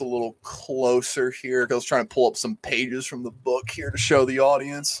get this a little closer here. I was trying to pull up some pages from the book here to show the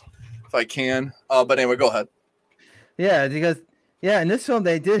audience. If I can, but anyway, go ahead. Yeah, because in this film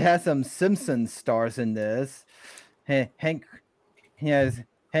they did have some Simpsons stars in this. Hank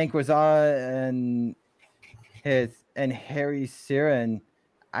Azaria and Harry Shearer, and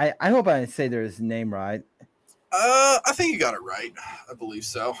I hope I say their name right. I think you got it right. I believe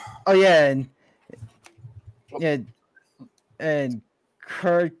so. Oh yeah, and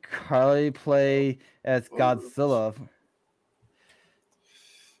Kurt Carley play as Godzilla.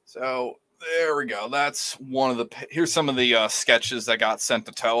 So there we go. That's one of the. Here's some of the sketches that got sent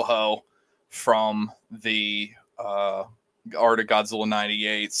to Toho from the Art of Godzilla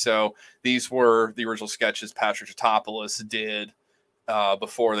 98. So these were the original sketches Patrick Totopoulos did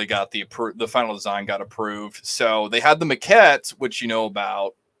before they got the final design got approved. So they had the maquette, which you know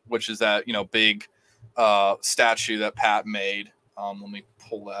about, which is that big statue that Pat made. Let me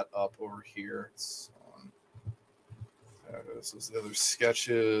pull that up over here. It's this is the other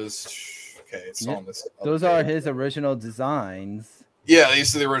sketches. Okay, it's on this. Those are his original designs. Yeah,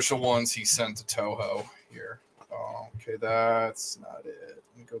 these are the original ones he sent to Toho here. Oh, okay, that's not it.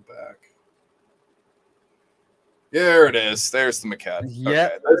 Let me go back. There it is. There's the maquette.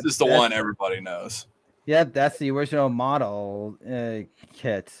 Yep, Okay, this is the one everybody knows. Yep, that's the original model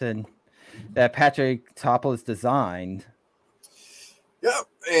kit, and that Patrick Topples designed. Yep,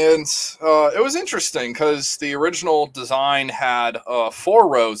 and it was interesting because the original design had 4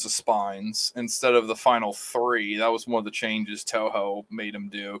 rows of spines instead of the final 3. That was one of the changes Toho made them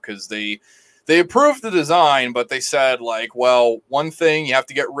do, because they approved the design, but they said, like, well, one thing, you have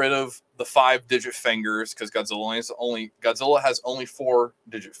to get rid of the 5-digit fingers, because Godzilla has only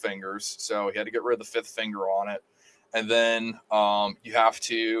 4-digit fingers, so he had to get rid of the 5th finger on it. And then you have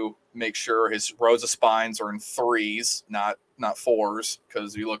to make sure his rows of spines are in 3s, not 4s,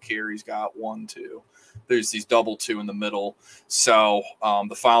 because you look here, he's got 1, 2. There's these double 2 in the middle. So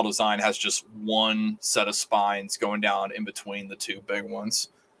the final design has just one set of spines going down in between the 2 big ones,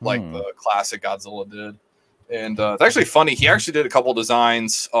 like the classic Godzilla did. And it's actually funny. He actually did a couple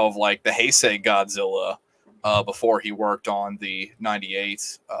designs of like the Heisei Godzilla before he worked on the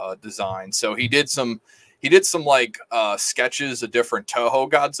 98 design. So he did some like sketches of different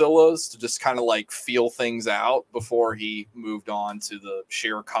Toho Godzillas to just kind of like feel things out before he moved on to the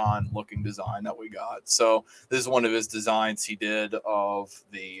Shere Khan looking design that we got. So this is one of his designs he did of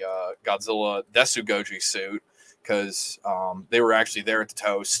the Godzilla Desugoji suit, because they were actually there at the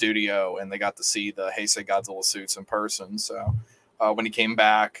Toho studio and they got to see the Heisei Godzilla suits in person. So when he came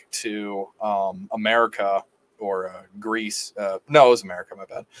back to America, or Greece. No, it was America, my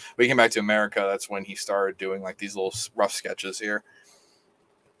bad. When he came back to America, that's when he started doing like these little rough sketches here.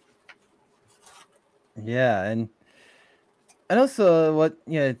 Yeah, and also what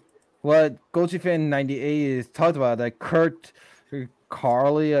Goji Fan 98 is talked about, that Kurt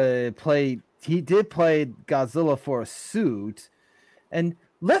Carley did play Godzilla for a suit. And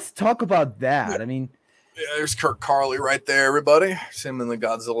let's talk about that. Yeah. I mean, yeah, there's Kurt Carley right there, everybody. It's him in the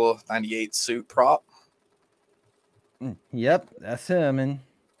Godzilla 98 suit prop. Yep, that's him. And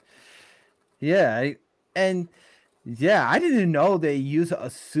I didn't know they used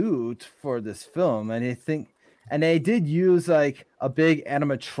a suit for this film, and they did use like a big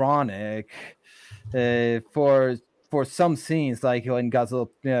animatronic for some scenes, like when Godzilla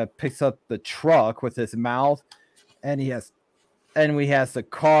picks up the truck with his mouth, and he has the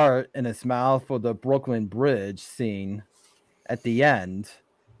car in his mouth for the Brooklyn Bridge scene at the end.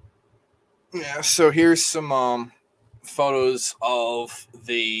 Yeah, so here's some photos of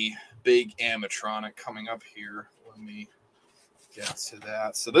the big animatronic coming up here. Let me get to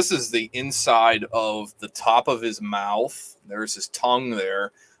that. So this is the inside of the top of his mouth. There's his tongue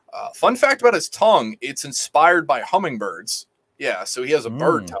there. Fun fact about his tongue, it's inspired by hummingbirds. Yeah, so he has a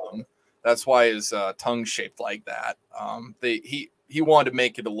bird tongue. That's why his tongue's shaped like that. He wanted to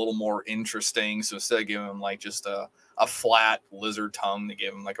make it a little more interesting, so instead of giving him like just a flat lizard tongue, they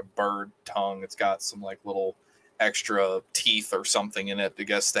gave him like a bird tongue. It's got some like little extra teeth or something in it, I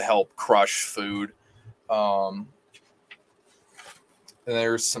guess, to help crush food. And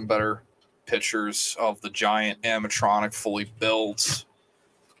there's some better pictures of the giant animatronic fully built.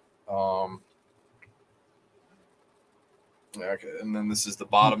 Okay, and then this is the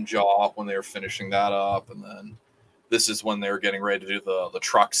bottom jaw when they were finishing that up, and then this is when they were getting ready to do the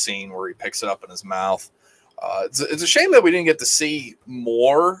truck scene where he picks it up in his mouth. It's a shame that we didn't get to see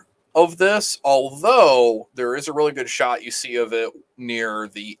more of this, although there is a really good shot you see of it near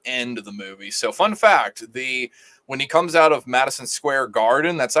the end of the movie. So fun fact, when he comes out of Madison Square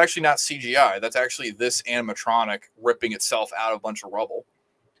Garden, that's actually not CGI. That's actually this animatronic ripping itself out of a bunch of rubble.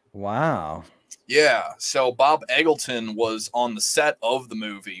 Wow. Yeah, so Bob Eggleton was on the set of the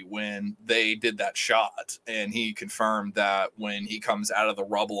movie when they did that shot, and he confirmed that when he comes out of the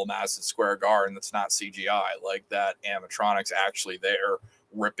rubble of Madison Square Garden, that's not CGI. Like, that animatronic's actually there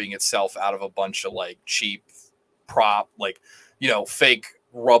ripping itself out of a bunch of like cheap prop, like, fake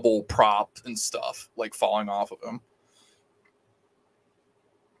rubble prop and stuff, like falling off of him.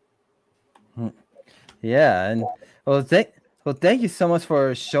 Yeah, and thank you so much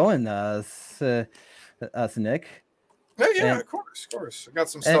for showing us, Nick. Yeah, of course. I got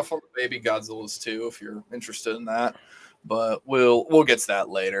some stuff on the baby Godzillas too, if you're interested in that. But we'll get to that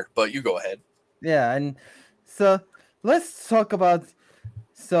later. But you go ahead. Yeah, and so let's talk about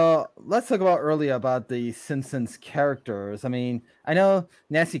earlier about the Simpsons characters. I mean, I know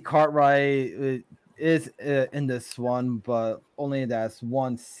Nacy Cartwright is in this one, but only that's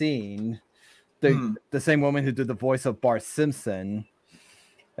one scene. The same woman who did the voice of Bart Simpson,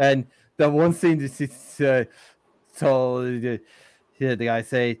 and the one scene told the guy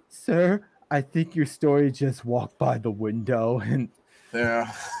say, "Sir, I think your story just walked by the window." And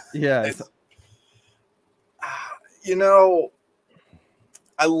yeah.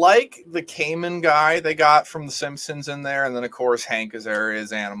 I like the Cayman guy they got from the Simpsons in there, and then of course Hank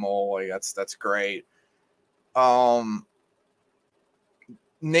Azaria's animal. Like that's great. Nacy,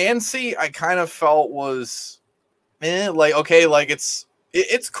 I kind of felt was, like okay, like it's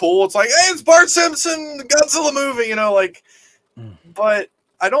cool. It's like, hey, it's Bart Simpson, the Godzilla movie, you know, like, but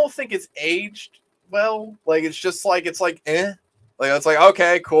I don't think it's aged well. Like it's just like it's like like it's like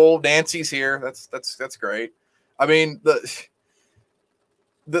okay, cool. Nancy's here. That's great. I mean the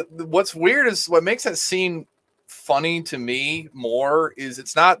what's weird is what makes that scene funny to me more is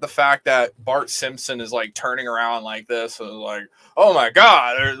it's not the fact that Bart Simpson is like turning around like this and like, oh my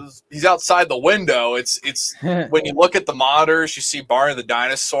god, he's outside the window. It's when you look at the monitors, you see Barney the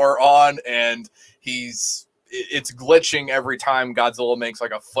dinosaur on, and it's glitching every time Godzilla makes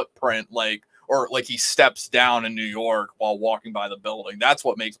like a footprint, like, or like he steps down in New York while walking by the building. That's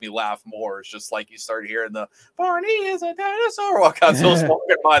what makes me laugh more. It's just like you start hearing the Barney is a dinosaur while Godzilla's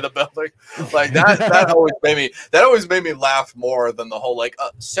walking by the building. Like that always made me laugh more than the whole like,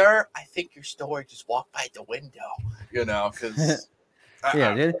 sir, I think your story just walked by the window. You know, because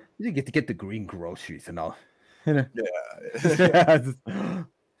you get to get the green groceries and all.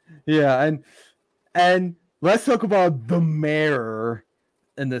 Yeah, and let's talk about the mayor.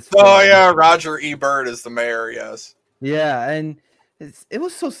 In this film. Oh yeah, Roger Ebert is the mayor. Yes. Yeah, and it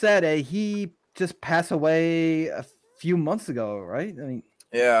was so sad. He just passed away a few months ago, right? I mean,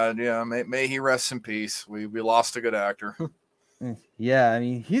 yeah. May he rest in peace. We lost a good actor. Yeah, I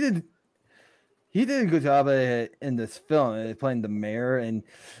mean he did a good job in this film playing the mayor, and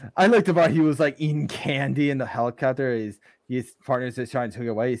I liked about he was like eating candy in the helicopter. His partner's just trying to take it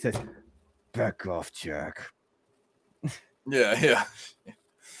away. He says, "Back off, Jack." Yeah.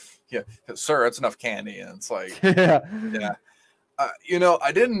 Yeah, sir, that's enough candy. And it's like, yeah. You know,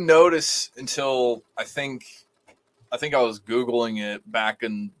 I didn't notice until I think I was Googling it back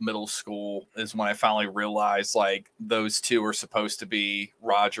in middle school is when I finally realized like those two are supposed to be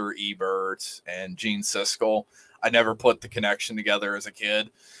Roger Ebert and Gene Siskel. I never put the connection together as a kid.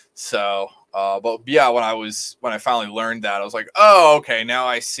 So, but yeah, when I finally learned that, I was like, oh, okay, now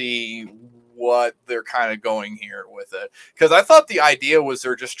I see what they're kind of going here with it, because I thought the idea was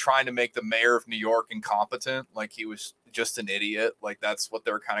they're just trying to make the mayor of New York incompetent, like he was just an idiot, like that's what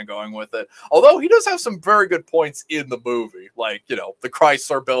they're kind of going with it. Although he does have some very good points in the movie, like, you know, the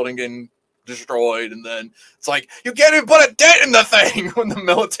Chrysler building getting destroyed, and then it's like you can't even put a dent in the thing when the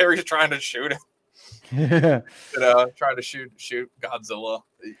military's trying to shoot him. You know, trying to shoot Godzilla,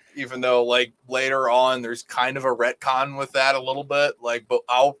 even though like later on there's kind of a retcon with that a little bit, like, but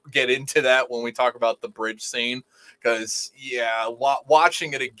I'll get into that when we talk about the bridge scene, because yeah,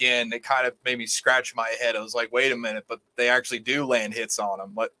 watching it again, it kind of made me scratch my head. I was like, wait a minute, but they actually do land hits on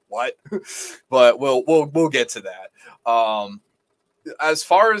him. What? But we'll get to that. As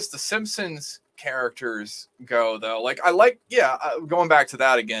far as the Simpsons characters go, though, like going back to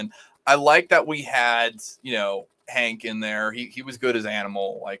that again, I like that we had, you know, Hank in there. He was good as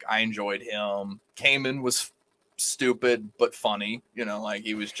Animal. Like, I enjoyed him. Cayman was stupid but funny. You know, like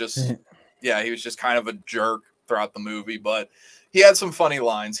he was just, he was just kind of a jerk throughout the movie, but he had some funny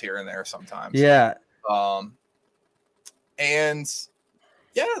lines here and there sometimes. Yeah. And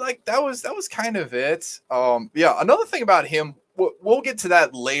yeah, like that was kind of it. Another thing about him, we'll get to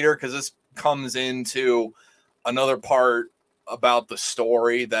that later because this comes into another part about the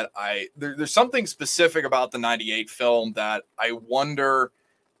story that there's something specific about the 98 film that I wonder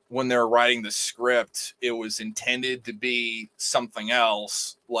when they're writing the script, it was intended to be something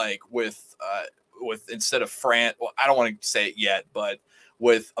else, like with instead of France. Well, I don't want to say it yet, but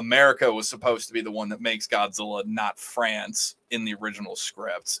with America was supposed to be the one that makes Godzilla, not France in the original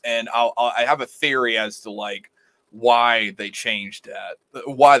scripts. And I have a theory as to like why they changed that,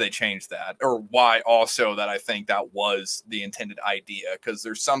 or why also that I think that was the intended idea, because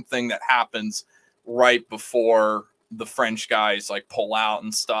there's something that happens right before the French guys like pull out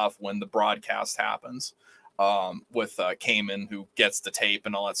and stuff when the broadcast happens with Cayman, who gets the tape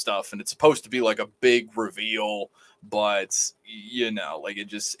and all that stuff, and it's supposed to be like a big reveal, but you know, like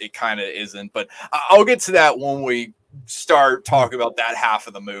it kind of isn't. But I'll get to that when we start talking about that half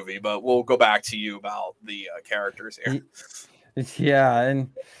of the movie, but we'll go back to you about the characters here. Yeah, and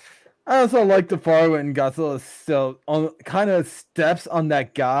I also like the part when Godzilla still kind of steps on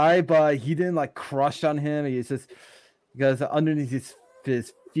that guy, but he didn't like crush on him. He's just because underneath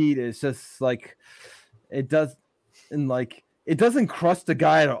his feet is just like it doesn't crush the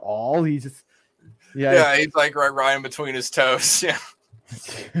guy at all. He's just he's like right in between his toes. Yeah.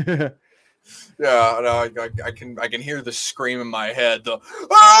 Yeah, no, I can hear the scream in my head. The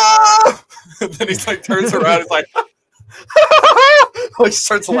ah! And then he's like turns around. It's like Like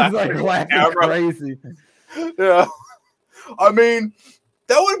starts He's laughing. like laughing crazy. Yeah. I mean,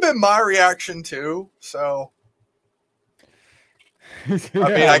 that would have been my reaction too. So Yeah,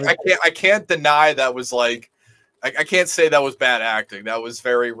 I mean, I can't deny that was like, I can't say that was bad acting. That was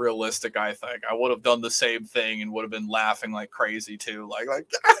very realistic, I think. I would have done the same thing and would have been laughing like crazy too. Like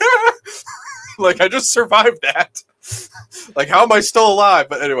like I just survived that. Like, how am I still alive?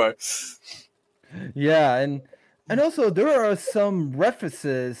 But anyway. Yeah, and also there are some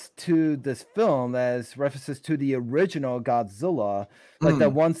references to this film as references to the original Godzilla. Like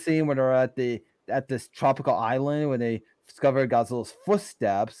that one scene when they're at this tropical island when they discover Godzilla's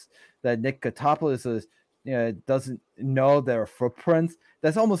footsteps, that Nick Katopoulos is, doesn't know their footprints.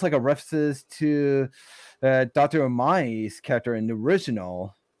 That's almost like a reference to Dr. Umai's character in the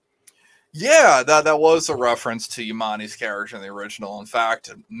original. Yeah, that was a reference to Yamani's character in the original. In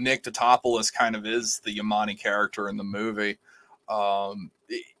fact, Nick Tatopoulos kind of is the Yamani character in the movie.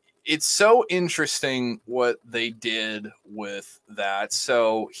 It's so interesting what they did with that.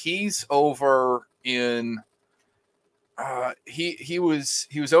 So he's over in he was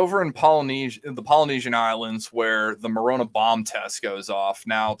over in the Polynesian Islands where the Morona bomb test goes off.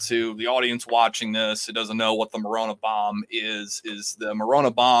 Now, to the audience watching this who doesn't know what the Morona bomb is the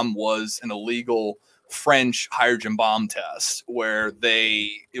Morona bomb was an illegal French hydrogen bomb test where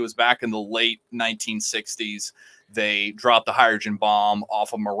it was back in the late 1960s. They dropped the hydrogen bomb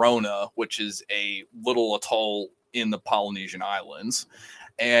off of Morona, which is a little atoll in the Polynesian Islands.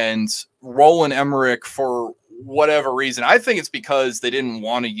 And Roland Emmerich, for whatever reason, I think it's because they didn't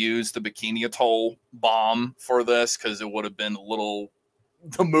want to use the Bikini Atoll bomb for this, because it would have been the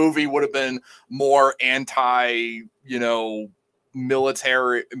movie would have been more anti,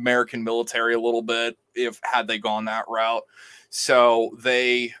 military, American military a little bit had they gone that route. So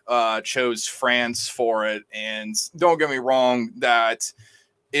they chose France for it. And don't get me wrong, that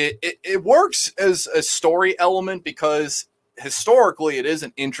it works as a story element because historically it is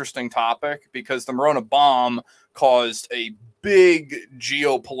an interesting topic, because the Morona bomb caused a big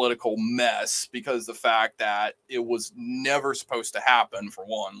geopolitical mess because the fact that it was never supposed to happen, for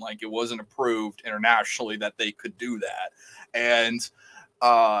one. Like, it wasn't approved internationally that they could do that. And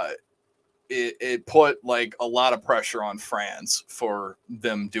it put like a lot of pressure on France for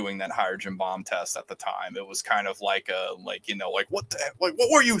them doing that hydrogen bomb test at the time. It was kind of like what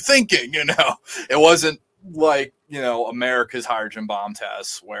were you thinking? It wasn't like, America's hydrogen bomb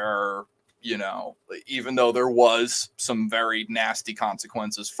tests where, even though there was some very nasty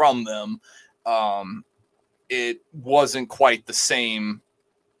consequences from them, it wasn't quite the same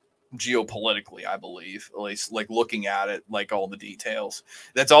geopolitically, I believe, at least like looking at it, like all the details.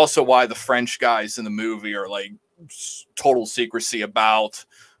 That's also why the French guys in the movie are like total secrecy about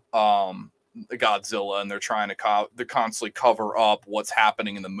Godzilla, and they're trying to they're constantly cover up what's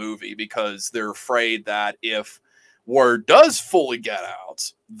happening in the movie because they're afraid that if word does fully get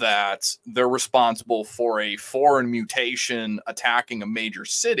out that they're responsible for a foreign mutation attacking a major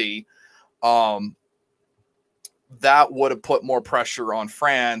city, that would have put more pressure on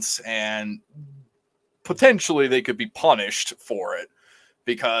France, and potentially they could be punished for it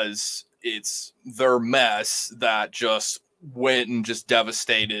because it's their mess that just went and just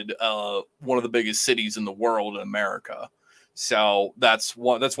devastated one of the biggest cities in the world in America. So that's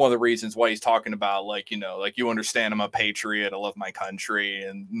one of the reasons why he's talking about, like, you understand, I'm a patriot, I love my country.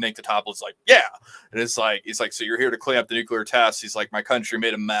 And Nick Tatopoulos like, yeah. And it's like, so you're here to clean up the nuclear tests. He's like, my country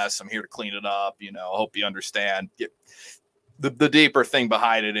made a mess, I'm here to clean it up. I hope you understand. The deeper thing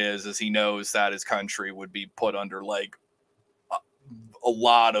behind it is he knows that his country would be put under like a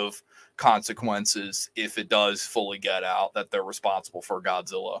lot of consequences if it does fully get out that they're responsible for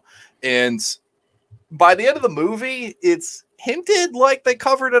Godzilla. And by the end of the movie, it's hinted like they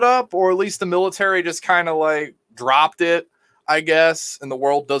covered it up, or at least the military just kind of like dropped it, I guess, and the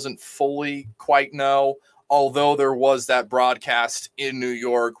world doesn't fully quite know. Although there was that broadcast in New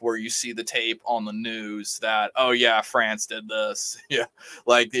York where you see the tape on the news that, oh yeah, France did this. Yeah.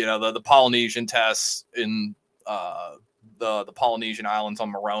 Like, the Polynesian tests in the Polynesian islands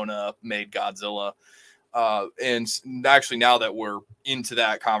on Morona made Godzilla. And actually, now that we're into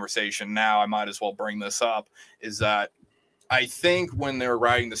that conversation, now I might as well bring this up, is that I think when they were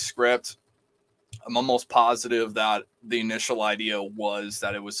writing the script, I'm almost positive that the initial idea was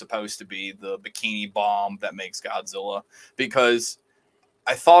that it was supposed to be the bikini bomb that makes Godzilla, because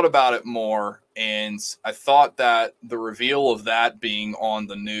I thought about it more, and I thought that the reveal of that being on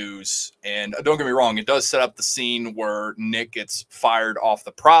the news, and don't get me wrong, it does set up the scene where Nick gets fired off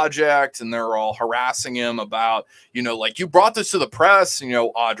the project, and they're all harassing him about, like, you brought this to the press,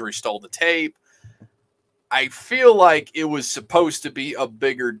 Audrey stole the tape. I feel like it was supposed to be a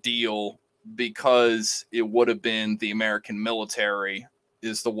bigger deal because it would have been the American military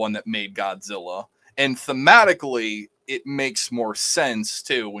is the one that made Godzilla. And thematically, it makes more sense,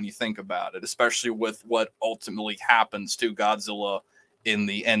 too, when you think about it, especially with what ultimately happens to Godzilla in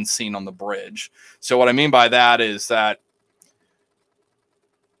the end scene on the bridge. So what I mean by that is that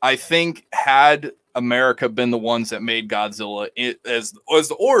I think had America been the ones that made Godzilla as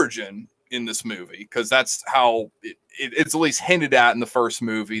the origin in this movie, because that's how it's at least hinted at in the first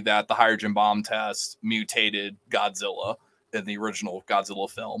movie that the hydrogen bomb test mutated Godzilla in the original Godzilla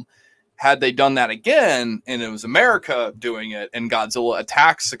film. Had they done that again, and it was America doing it, and Godzilla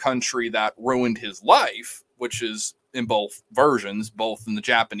attacks the country that ruined his life, which is in both versions, both in the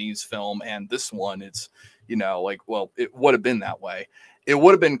Japanese film and this one, it's, you know, like, well, it would have been that way. It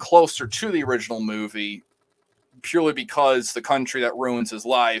would have been closer to the original movie purely because the country that ruins his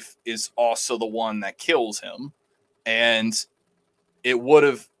life is also the one that kills him. And it would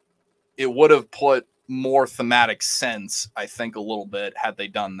have put more thematic sense, I think, a little bit had they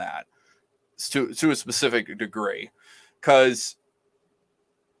done that to a specific degree. Because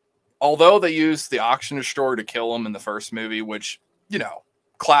although they used the oxygen destroyer to kill him in the first movie, which, you know,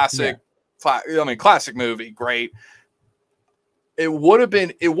 classic movie, great. It would have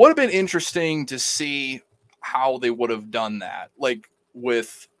been interesting to see how they would have done that, like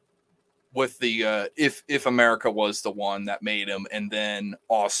with the if America was the one that made him and then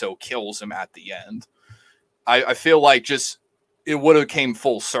also kills him at the end. I feel like just it would have came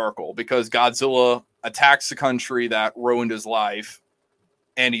full circle because Godzilla attacks the country that ruined his life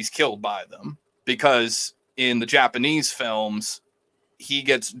and he's killed by them, because in the Japanese films he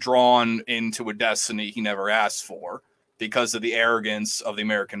gets drawn into a destiny he never asked for because of the arrogance of the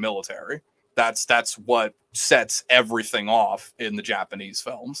American military. That's what sets everything off in the Japanese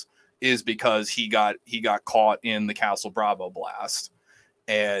films, is because he got caught in the Castle Bravo blast.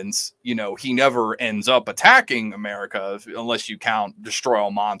 And, you know, he never ends up attacking America unless you count Destroy All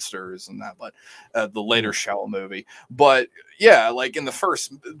Monsters and that, but the later Shell movie. But yeah, like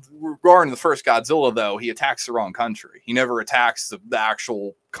regarding the first Godzilla, though, he attacks the wrong country. He never attacks the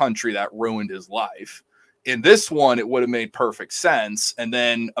actual country that ruined his life. In this one, it would have made perfect sense. And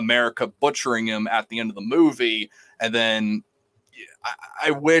then America butchering him at the end of the movie. And then I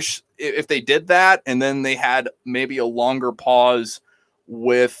wish if they did that and then they had maybe a longer pause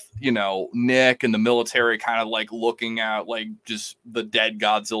with, you know, Nick and the military kind of like looking at like just the dead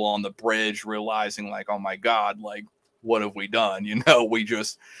Godzilla on the bridge, realizing like, oh my God, like, what have we done? You know, we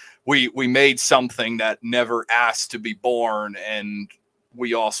made something that never asked to be born, and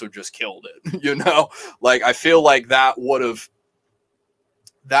we also just killed it. You know, like I feel like that would have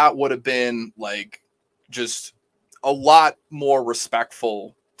been like just a lot more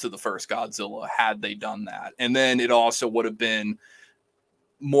respectful to the first Godzilla had they done that. And then it also would have been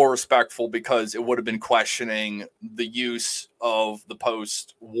more respectful because it would have been questioning the use of the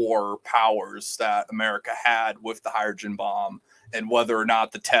post-war powers that America had with the hydrogen bomb and whether or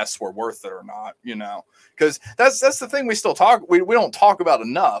not the tests were worth it or not, you know, because that's the thing we don't talk about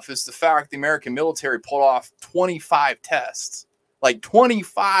enough, is the fact the American military pulled off 25 tests, like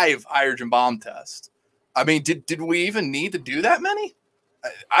 25 hydrogen bomb tests. I mean, did we even need to do that many?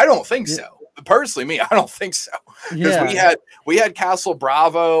 I don't think so. Personally, me, I don't think so. Because we had Castle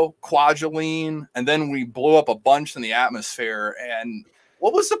Bravo, Kwajalein, and then we blew up a bunch in the atmosphere. And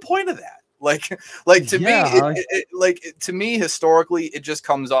what was the point of that? Like to me, historically, it just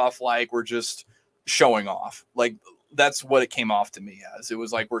comes off like we're just showing off. Like that's what it came off to me as. It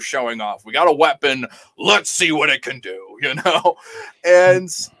was like we're showing off. We got a weapon. Let's see what it can do. You know, and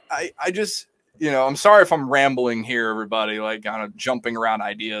I just. You know, I'm sorry if I'm rambling here, everybody, like kind of jumping around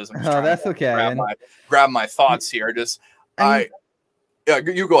ideas. I'm just trying that's to okay. grab my thoughts here. You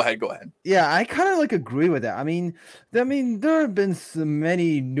go ahead. Yeah, I kind of like agree with that. I mean, there have been so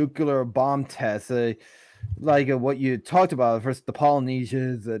many nuclear bomb tests, like what you talked about first, the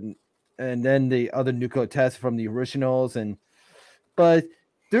Polynesians, and then the other nuclear tests from the originals, but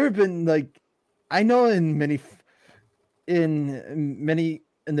there have been like, I know in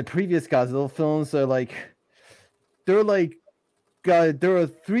the previous Godzilla films, there are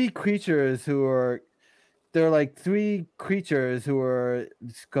three creatures who are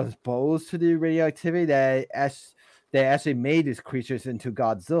exposed to the radioactivity that actually made these creatures into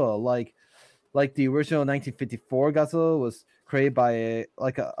Godzilla. Like the original 1954 Godzilla was created by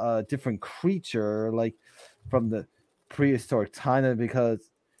a different creature, like from the prehistoric China,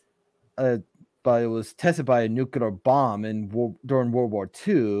 because but it was tested by a nuclear bomb during World War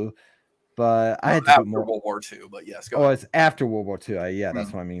II. But I had to after do more World War II. But yes, go ahead. It's after World War II.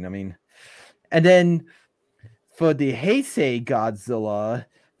 That's what I mean. And then for the Heisei Godzilla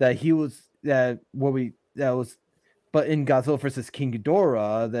that he was that what we that was, but in Godzilla versus King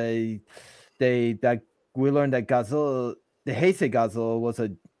Ghidorah, that we learned that Godzilla, the Heisei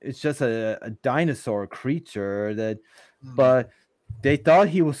Godzilla it's just a dinosaur creature that, but they thought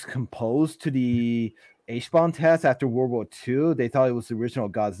he was composed to the H-bomb test after World War II. They thought it was the original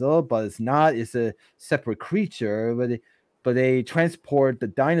Godzilla, but it's not. It's a separate creature. But they transport the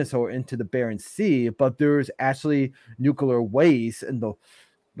dinosaur into the Bering Sea. But there's actually nuclear waste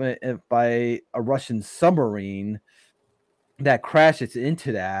by a Russian submarine that crashes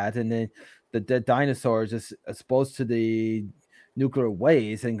into that, and then the dinosaur is just exposed to the nuclear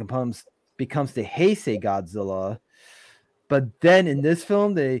waste and becomes the Heisei Godzilla. But then in this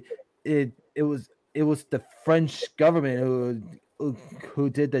film, it was the French government who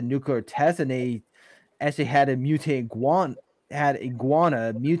did the nuclear test, and they actually had a iguana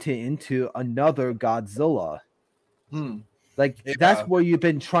mutate into another Godzilla. Like that's what you've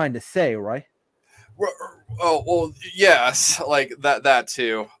been trying to say, right? Oh well, yes, like that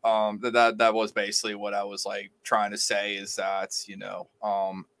too. That was basically what I was like trying to say, is that, you know,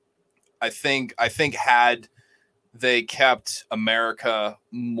 I think had they kept America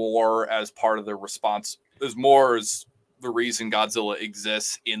more as part of the response, as the reason Godzilla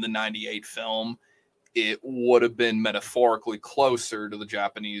exists in the '98 film, it would have been metaphorically closer to the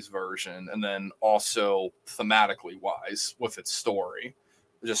Japanese version, and then also thematically wise with its story,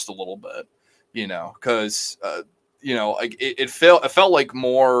 just a little bit, you know, because you know, like it felt like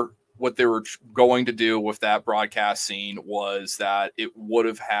more what they were going to do with that broadcast scene was that it would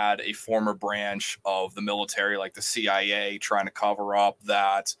have had a former branch of the military, like the CIA, trying to cover up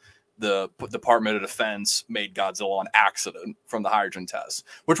that the Department of Defense made Godzilla on accident from the hydrogen test,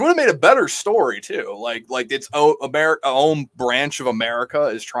 which would have made a better story too. Like its own branch of America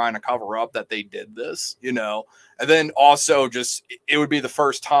is trying to cover up that they did this, you know, and then also just it would be the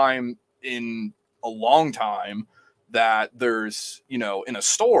first time in a long time that there's, you know, in a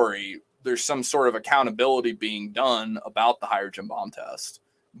story, there's some sort of accountability being done about the hydrogen bomb test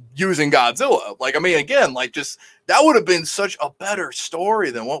using Godzilla. Like, I mean, again, like just that would have been such a better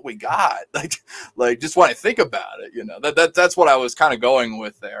story than what we got. Like just when I think about it, you know, that's what I was kind of going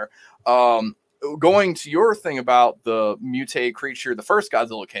with there. Going to your thing about the mutated creature, the first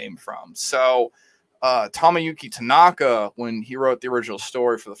Godzilla came from. So Tomoyuki Tanaka, when he wrote the original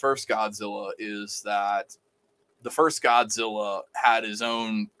story for the first Godzilla, is that the first Godzilla had his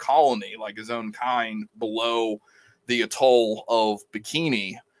own colony, like his own kind, below the atoll of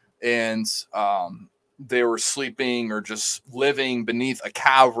Bikini, and they were sleeping or just living beneath a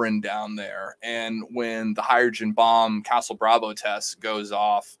cavern down there. And when the hydrogen bomb Castle Bravo test goes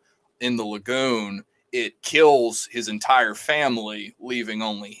off in the lagoon, it kills his entire family, leaving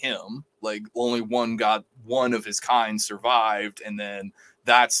only him. Like only one of his kind survived, and then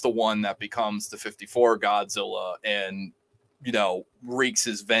that's the one that becomes the 54 Godzilla and, you know, wreaks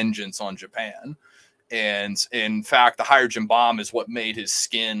his vengeance on Japan. And in fact, the hydrogen bomb is what made his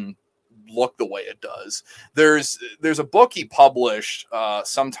skin look the way it does. There's a book he published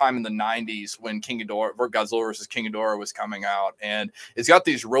sometime in the 90s when Godzilla vs. King Ghidorah was coming out, and it's got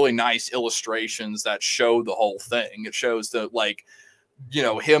these really nice illustrations that show the whole thing. It shows the, like, you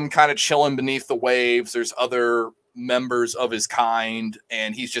know, him kind of chilling beneath the waves. There's other members of his kind,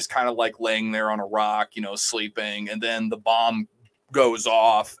 and he's just kind of like laying there on a rock, you know, sleeping. And then the bomb goes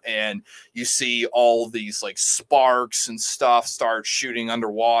off, and you see all these like sparks and stuff start shooting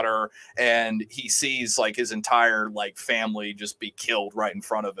underwater, and he sees like his entire like family just be killed right in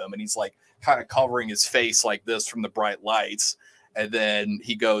front of him, and he's like kind of covering his face like this from the bright lights. And then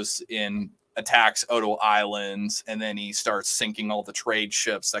he goes in, attacks Odo Island, and then he starts sinking all the trade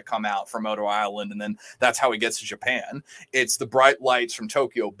ships that come out from Odo Island, and then that's how he gets to Japan. It's the bright lights from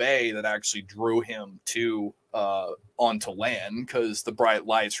Tokyo Bay that actually drew him to onto land, because the bright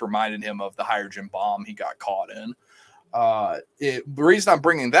lights reminded him of the hydrogen bomb he got caught in. The reason I'm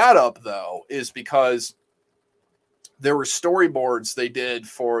bringing that up, though, is because there were storyboards they did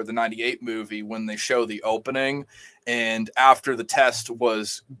for the 98 movie when they show the opening, and after the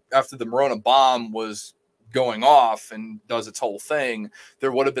Morona bomb was going off and does its whole thing,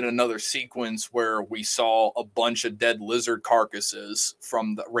 there would have been another sequence where we saw a bunch of dead lizard carcasses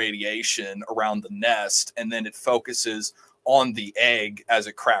from the radiation around the nest, and then it focuses on the egg as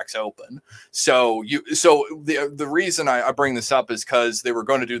it cracks open. So the reason I bring this up is because they were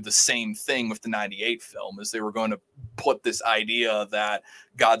going to do the same thing with the 98 film, is they were going to put this idea that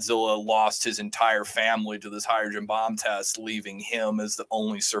Godzilla lost his entire family to this hydrogen bomb test, leaving him as the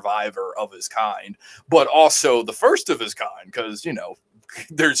only survivor of his kind, but also the first of his kind, because, you know,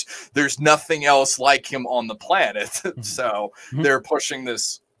 there's nothing else like him on the planet. So they're pushing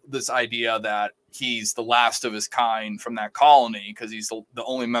this idea that he's the last of his kind from that colony because he's the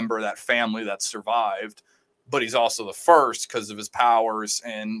only member of that family that survived, but he's also the first because of his powers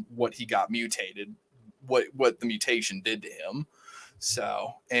and what he got mutated, what the mutation did to him.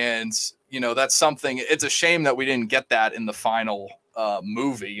 So, and that's something. It's a shame that we didn't get that in the final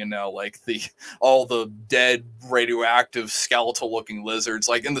movie, like all the dead radioactive skeletal looking lizards.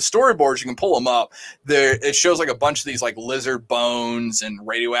 Like in the storyboards, you can pull them up there. It shows like a bunch of these like lizard bones and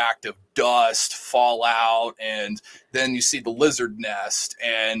radioactive dust fall out, and then you see the lizard nest,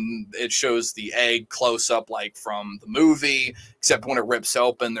 and it shows the egg close up like from the movie, except when it rips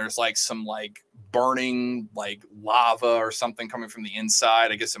open, there's like some like burning like lava or something coming from the inside,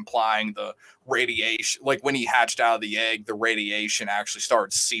 I guess implying the radiation. Like when he hatched out of the egg, the radiation actually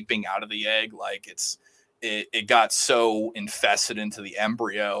started seeping out of the egg. Like it got so infested into the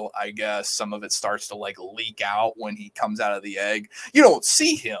embryo, I guess some of it starts to like leak out when he comes out of the egg. You don't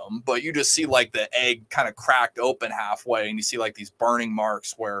see him, but you just see like the egg kind of cracked open halfway, and you see like these burning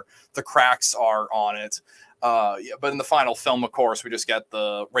marks where the cracks are on it. Yeah, but in the final film, of course, we just get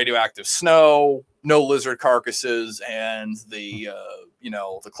the radioactive snow, no lizard carcasses, and the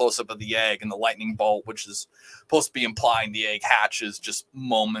the close up of the egg and the lightning bolt, which is supposed to be implying the egg hatches just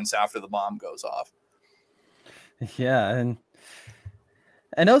moments after the bomb goes off. Yeah,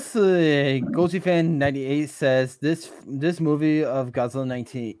 and also Goji Fan 98 says this movie of Godzilla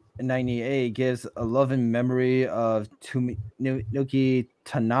 1998 gives a love and memory of Tomoki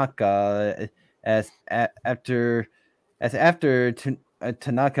Tanaka as after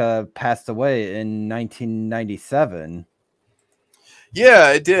Tanaka passed away in 1997.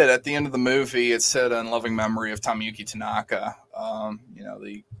 Yeah, it did. At the end of the movie, it said in loving memory of Tomoki Tanaka,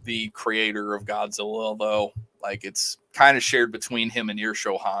 the creator of Godzilla, although like it's kind of shared between him and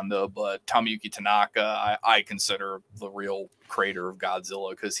Irisho Honda, but Tomoki Tanaka, I consider the real creator of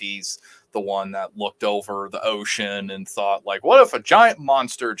Godzilla because he's the one that looked over the ocean and thought like, what if a giant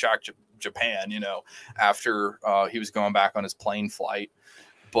monster attacked Japan, after he was going back on his plane flight.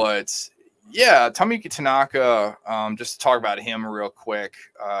 But yeah, Tomoki Tanaka, just to talk about him real quick,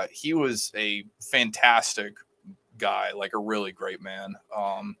 he was a fantastic guy, like a really great man.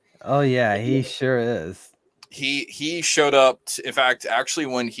 Oh yeah, he sure is. He showed up, in fact, actually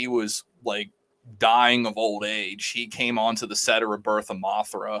when he was like dying of old age, he came onto the set of Rebirth of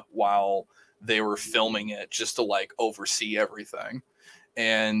Mothra while they were filming it just to like oversee everything.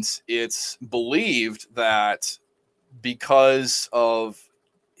 And it's believed that because of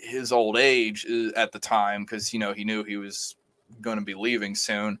his old age at the time, because he knew he was going to be leaving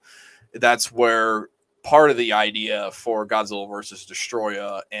soon, that's where part of the idea for Godzilla versus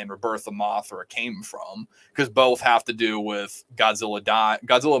Destroya and Rebirth of Mothra came from, because both have to do with Godzilla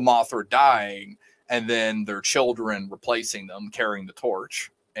Mothra dying and then their children replacing them, carrying the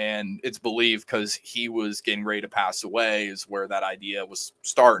torch. And it's believed because he was getting ready to pass away is where that idea was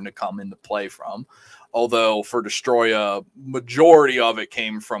starting to come into play from. Although for Destroya, majority of it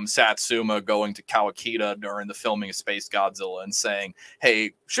came from Satsuma going to Kawakita during the filming of Space Godzilla and saying,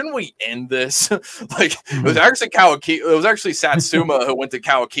 hey, shouldn't we end this? Like, it was actually Satsuma who went to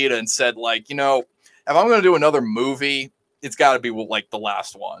Kawakita and said, like, if I'm going to do another movie, it's got to be like the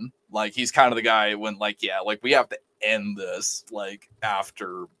last one. Like, he's kind of the guy who went like, yeah, like we have to end this like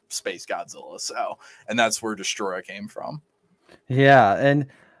after Space Godzilla. So, and that's where Destroya came from. Yeah, and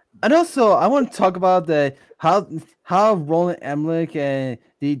also I want to talk about how Roland Emmerich and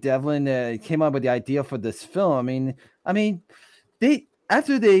Dean Devlin came up with the idea for this film. I mean, they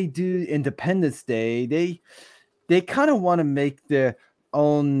after they do Independence Day, they kind of want to make their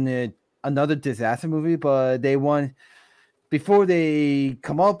own another disaster movie, but they want, before they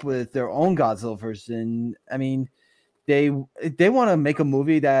come up with their own Godzilla version, they want to make a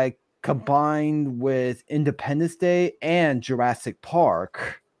movie that combined with Independence Day and Jurassic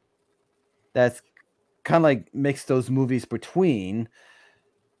Park. That's kind of like mix those movies between.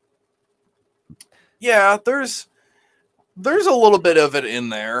 Yeah, there's a little bit of it in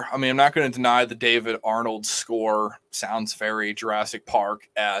there. I'm not going to deny the David Arnold score sounds very Jurassic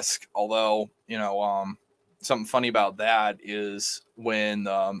Park-esque, although, something funny about that is when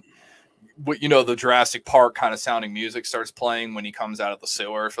the Jurassic Park kind of sounding music starts playing when he comes out of the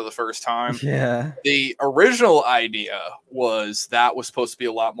sewer for the first time. Yeah. The original idea was supposed to be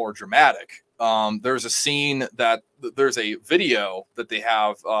a lot more dramatic. There's a video that they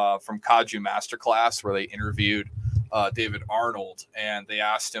have from Kaiju Masterclass where they interviewed David Arnold, and they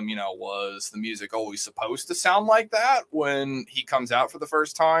asked him, was the music always supposed to sound like that when he comes out for the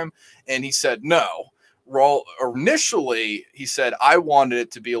first time? And he said no. initially he said, I wanted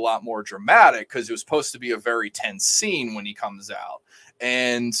it to be a lot more dramatic because it was supposed to be a very tense scene when he comes out.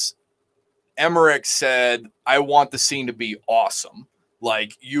 And Emmerich said, I want the scene to be awesome.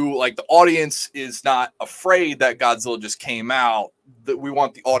 Like the audience is not afraid that Godzilla just came out, that we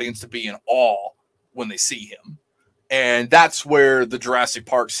want the audience to be in awe when they see him. And that's where the Jurassic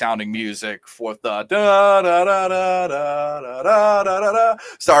Park sounding music for the da da da da da da da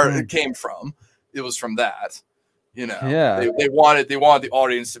da came from. It was from that, you know. Yeah. They wanted the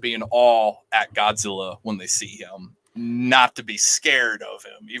audience to be in awe at Godzilla when they see him, not to be scared of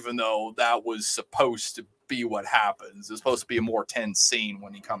him, even though that was supposed to be what happens. It's supposed to be a more tense scene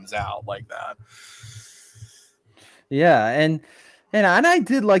when he comes out like that. Yeah, and I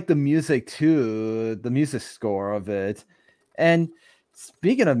did like the music too, the music score of it. And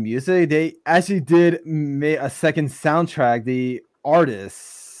speaking of music, they actually did make a second soundtrack, the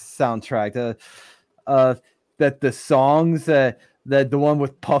artist soundtrack, that the songs that the one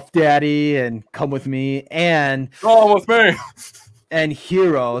with Puff Daddy and Come With Me and Come With Me and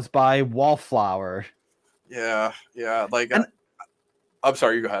Heroes by Wallflower. Yeah. Like, I'm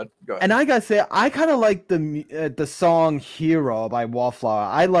sorry, you go ahead. And I gotta say, I kind of like the song "Hero" by Wallflower.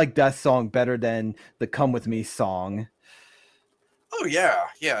 I like that song better than the "Come With Me" song. Oh yeah.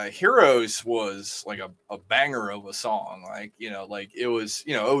 Heroes was like a banger of a song. Like, you know, like it was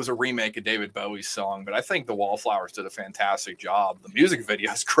a remake of David Bowie's song, but I think the Wallflowers did a fantastic job. The music video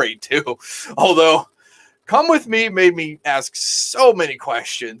is great too. Although Come With Me made me ask so many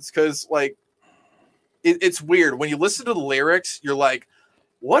questions because like it's weird. When you listen to the lyrics, you're like,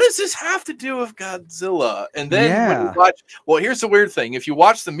 what does this have to do with Godzilla? And then when you watch, well, here's the weird thing. If you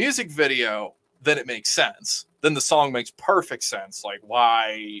watch the music video, then it makes sense. Then the song makes perfect sense, like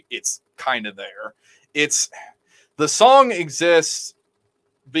why it's kind of there. The song exists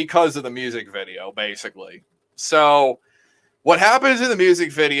because of the music video, basically. So what happens in the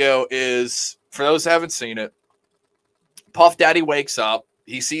music video is, for those who haven't seen it, Puff Daddy wakes up.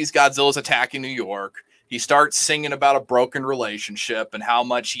 He sees Godzilla's attacking New York. He starts singing about a broken relationship and how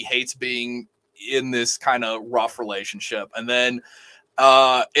much he hates being in this kind of rough relationship. And then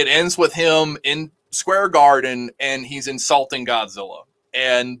it ends with him in Square Garden and he's insulting Godzilla.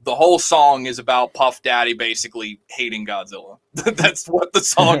 And the whole song is about Puff Daddy basically hating Godzilla. That's what the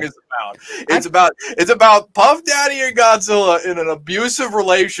song is about. It's about Puff Daddy and Godzilla in an abusive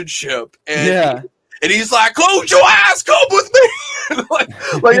relationship. And and he's like, close your eyes, come with me.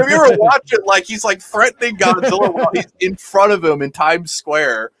 like if you ever watch it, like he's like threatening Godzilla while he's in front of him in Times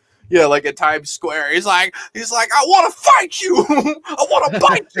Square. Yeah, like at Times Square. He's like, I want to fight you. I want to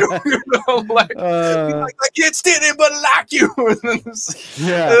bite you. You know, like, I can't stand anybody like you. And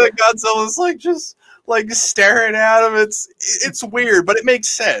then Godzilla's like just like staring at him. It's weird, but it makes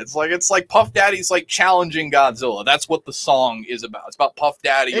sense. Like it's like Puff Daddy's like challenging Godzilla. That's what the song is about. It's about Puff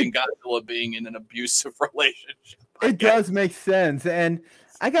Daddy and Godzilla being in an abusive relationship. It does make sense, and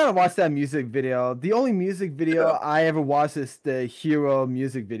I gotta watch that music video. The only music video I ever watched is the Hero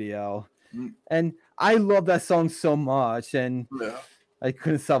music video, and I love that song so much, and I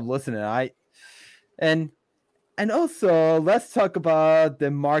couldn't stop listening. And also let's talk about the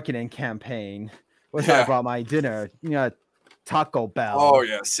marketing campaign. Which I brought my dinner, Taco Bell. Oh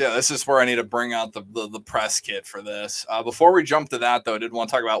yes, this is where I need to bring out the press kit for this. Before we jump to that, though, I did want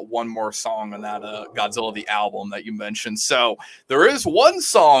to talk about one more song on that Godzilla the album that you mentioned. So there is one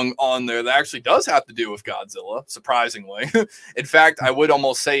song on there that actually does have to do with Godzilla, surprisingly. In fact, I would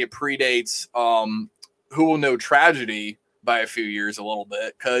almost say it predates Who Will Know Tragedy by a few years, a little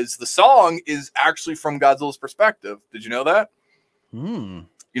bit, because the song is actually from Godzilla's perspective. Did you know that? You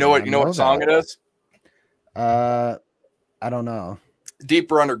know what song it is? I don't know.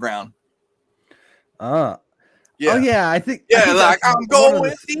 Deeper Underground. Oh yeah, I think I'm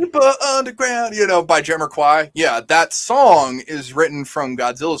going deeper underground, by Jamiroquai. Yeah, that song is written from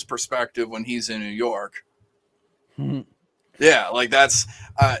Godzilla's perspective when he's in New York. Yeah, like that's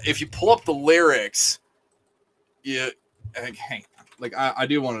if you pull up the lyrics, I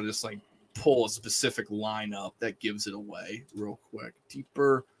do want to just like pull a specific line up that gives it away real quick.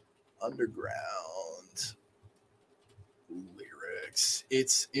 Deeper Underground lyrics.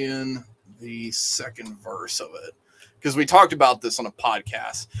 It's in the second verse of it because we talked about this on a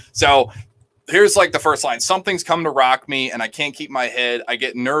podcast. So here's like the first line. Something's come to rock me and I can't keep my head. I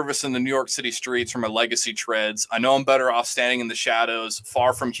get nervous in the New York City streets where my legacy treads. I know I'm better off standing in the shadows,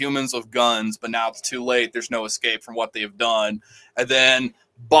 far from humans with guns, but now it's too late. There's no escape from what they have done. And then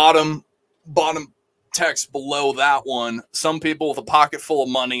bottom text below that one. Some people with a pocket full of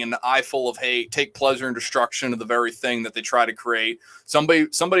money and an eye full of hate take pleasure in destruction of the very thing that they try to create.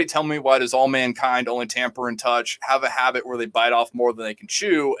 Somebody tell me, why does all mankind only tamper and touch, have a habit where they bite off more than they can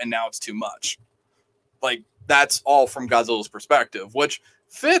chew, and now it's too much? Like, that's all from Godzilla's perspective, which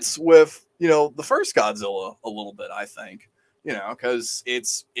fits with, you know, the first Godzilla a little bit, I think. You know, because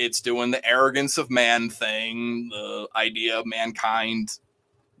it's doing the arrogance of man thing, the idea of mankind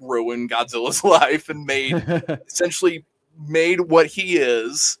ruined Godzilla's life and essentially made what he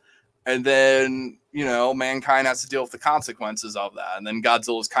is, and then, you know, mankind has to deal with the consequences of that, and then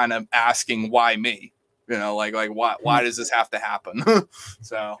Godzilla's kind of asking, why me? You know, like why does this have to happen?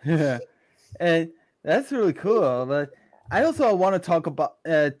 So yeah, and that's really cool. But I also want to talk about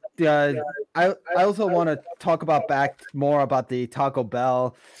I also want to talk about more about the Taco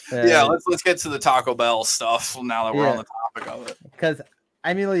Bell. Yeah, let's get to the Taco Bell stuff now that we're on the topic of it. Because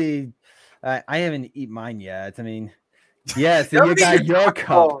I really, I haven't eaten mine yet. I mean, yes, and you got your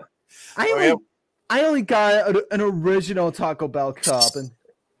cup. I only got an original Taco Bell cup, and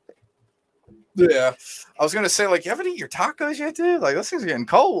yeah, I was gonna say, like, you haven't eaten your tacos yet, dude? Like, this thing's getting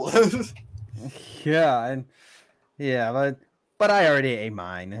cold. But I already ate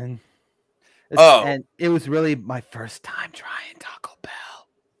mine, and and it was really my first time trying Taco Bell.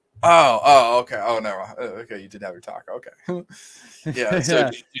 Oh, okay. Oh, no. Okay, you did have your taco. Okay. Yeah. So,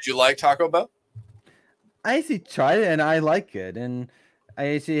 did you like Taco Bell? I actually tried it, and I like it, and I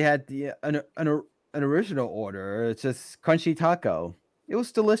actually had an original order. It's just crunchy taco. It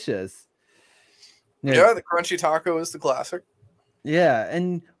was delicious. Yeah, the crunchy taco is the classic. Yeah,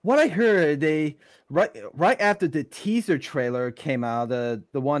 and what I heard, they right after the teaser trailer came out, the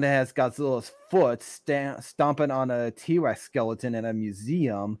one that has Godzilla's foot stomping on a T-Rex skeleton in a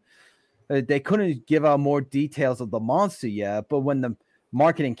museum, they couldn't give out more details of the monster yet. But when the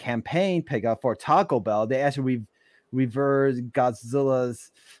marketing campaign picked up for Taco Bell, they actually reversed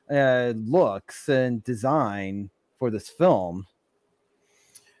Godzilla's looks and design for this film.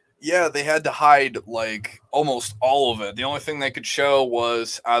 Yeah, they had to hide like almost all of it. The only thing they could show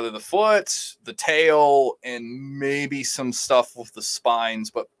was either the foot, the tail, and maybe some stuff with the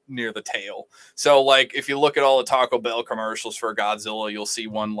spines, but near the tail. So, like, if you look at all the Taco Bell commercials for Godzilla, you'll see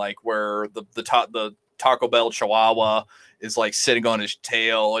one like where the Taco Bell Chihuahua is like sitting on his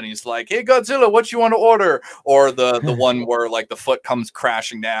tail, and he's like, "Hey, Godzilla, what you want to order?" Or the one where like the foot comes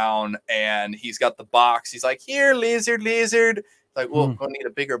crashing down, and he's got the box. He's like, "Here, lizard." Like, well, I'm gonna need a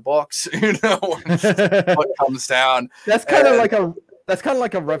bigger box, you know, what comes down. That's kind of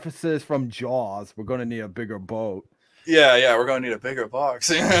like a references from Jaws. We're gonna need a bigger boat. Yeah, we're gonna need a bigger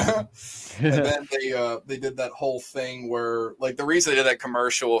box. And then they did that whole thing where, like, the reason they did that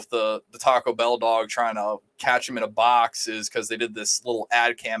commercial with the Taco Bell dog trying to catch him in a box is because they did this little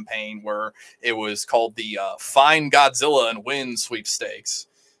ad campaign where it was called the Find Godzilla and Win sweepstakes.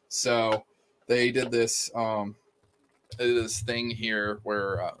 So they did this thing here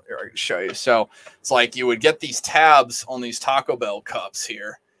where here, I can show you. So it's like you would get these tabs on these Taco Bell cups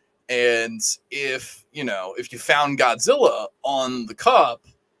here, and if you found Godzilla on the cup,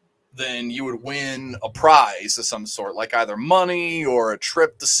 then you would win a prize of some sort, like either money or a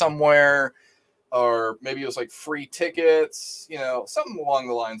trip to somewhere, or maybe it was like free tickets, something along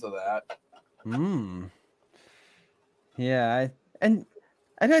the lines of that. Yeah, and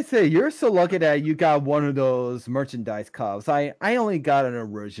I say, you're so lucky that you got one of those merchandise cups. I only got an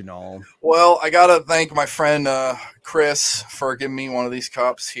original. Well, I got to thank my friend Chris for giving me one of these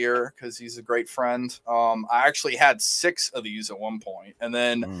cups here because he's a great friend. I actually had 6 of these at one point, and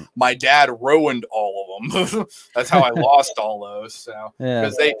then my dad ruined all of them. That's how I lost all those. So,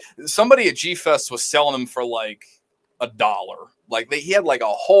 because somebody at G-Fest was selling them for like $1. Like he had like a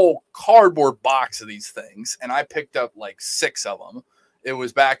whole cardboard box of these things, and I picked up like 6 of them. It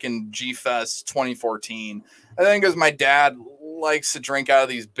was back in G-Fest 2014. And then because my dad likes to drink out of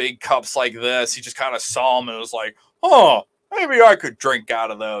these big cups like this, he just kind of saw them and was like, oh, maybe I could drink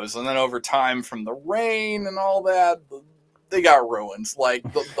out of those. And then over time, from the rain and all that, they got ruined. Like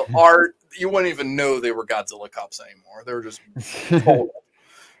the art, you wouldn't even know they were Godzilla cups anymore. They were just cold.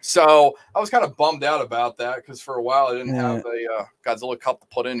 So I was kind of bummed out about that because for a while I didn't have a Godzilla cup to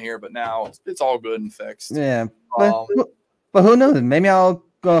put in here, but now it's all good and fixed. Yeah. But who knows? Maybe I'll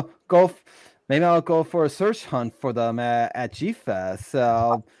go. Maybe I'll go for a search hunt for them at G-Fest.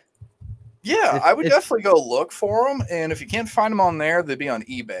 So yeah, I would definitely go look for them. And if you can't find them on there, they'd be on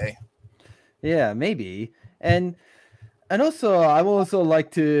eBay. Yeah, maybe. And also, I would also like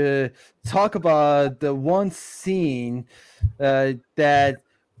to talk about the one scene that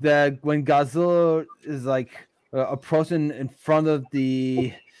when Godzilla is like approaching in front of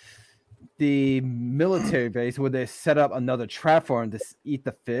the the military base where they set up another trap for him to eat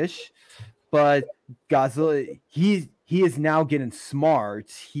the fish. But Godzilla, he is now getting smart.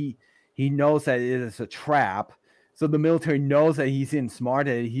 He knows that it is a trap. So the military knows that he's in smart,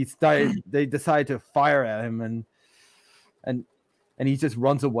 and they decide to fire at him, and he just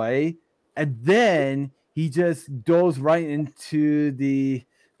runs away, and then he just goes right into the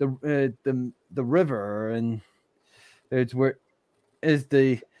river, and it's where is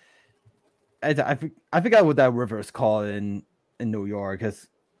the I forgot what that river is called in New York.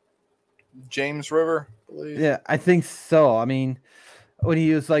 James River, I believe. Yeah, I think so. I mean, when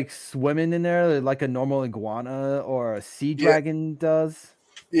he was like swimming in there like a normal iguana or a sea dragon does.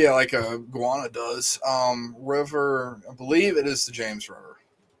 Yeah, like a iguana does. River, I believe it is the James River.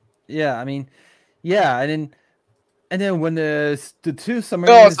 Yeah, I mean, yeah, and then when the two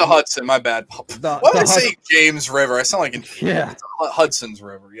submarines. No, it's the Hudson. My bad. Why did I say James River? I sound like it's Hudson's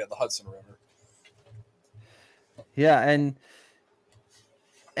River. Yeah, the Hudson River. Yeah,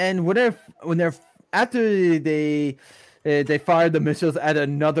 and when they're after they fired the missiles at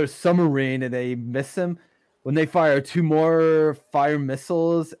another submarine and they miss him, when they fire 2 more fire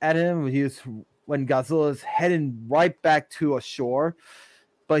missiles at him, when Godzilla's heading right back to a shore,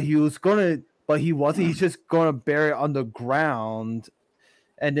 but he wasn't. He's just gonna bury it underground,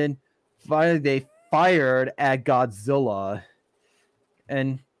 and then finally they fired at Godzilla,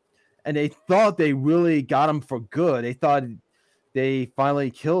 and they thought they really got him for good. They thought they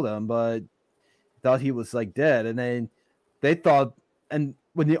finally killed him, but thought he was like dead, and then they thought, and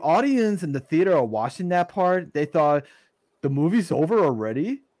when the audience in the theater are watching that part, they thought the movie's over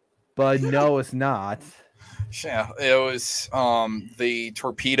already, but no, it's not. Yeah, it was the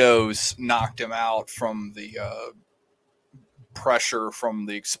torpedoes knocked him out from the pressure from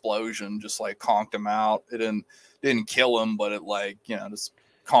the explosion, just like conked him out. It didn't kill him, but it just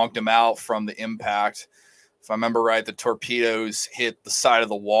conked him out from the impact. If I remember right, the torpedoes hit the side of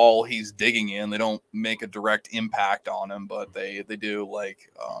the wall he's digging in. They don't make a direct impact on him, but they do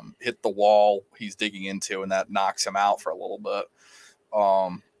hit the wall he's digging into, and that knocks him out for a little bit.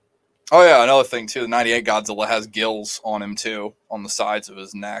 Oh yeah, another thing too, the 98 Godzilla has gills on him too, on the sides of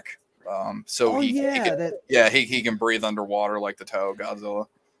his neck. He can breathe underwater like the Toho Godzilla.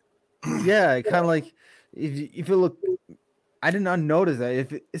 Yeah, kind of like if you look, I did not notice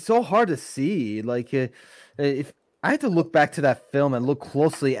that. It's so hard to see. Like if I had to look back to that film and look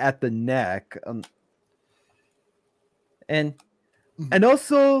closely at the neck, and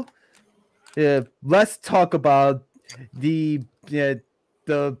also, let's talk about the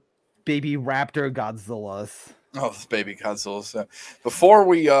baby raptor Godzillas. Oh, this baby Godzilla. Before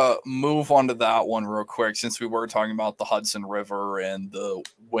we move on to that one real quick, since we were talking about the Hudson River and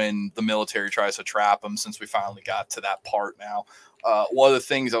when the military tries to trap him, since we finally got to that part now, one of the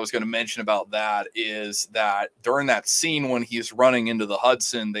things I was going to mention about that is that during that scene when he's running into the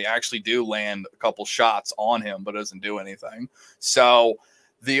Hudson, they actually do land a couple shots on him, but it doesn't do anything. So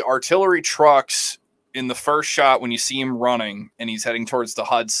the artillery trucks, in the first shot, when you see him running and he's heading towards the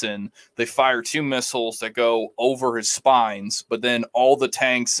Hudson, they fire 2 missiles that go over his spines, but then all the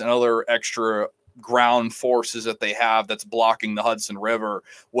tanks and other extra ground forces that they have that's blocking the Hudson River,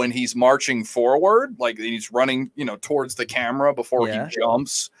 when he's marching forward, like he's running, towards the camera before he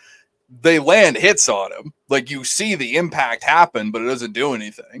jumps, they land hits on him. Like you see the impact happen, but it doesn't do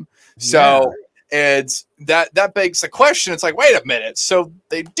anything. So it's that begs the question. It's like, wait a minute. So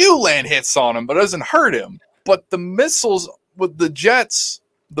they do land hits on him, but it doesn't hurt him. But the missiles with the jets,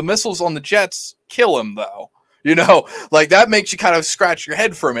 the missiles on the jets kill him though. Like that makes you kind of scratch your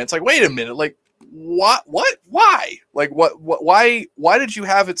head for a minute. It's like, wait a minute, like what, why? Like why did you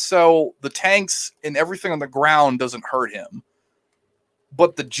have it so the tanks and everything on the ground doesn't hurt him,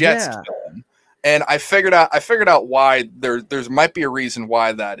 but the jets kill him? And I figured out why there might be a reason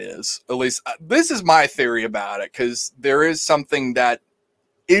why that is. At least this is my theory about it, because there is something that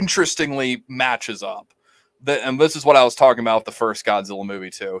interestingly matches up. And this is what I was talking about with the first Godzilla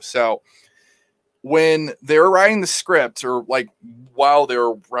movie too. So when they were writing the script, or like while they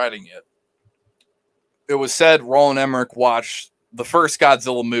were writing it, it was said Roland Emmerich watched the first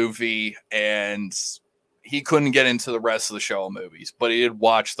Godzilla movie and he couldn't get into the rest of the Showa movies, but he did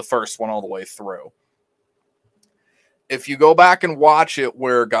watch the first one all the way through. If you go back and watch it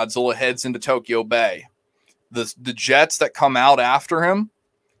where Godzilla heads into Tokyo Bay, the jets that come out after him,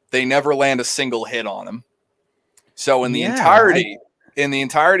 they never land a single hit on him. So in the entirety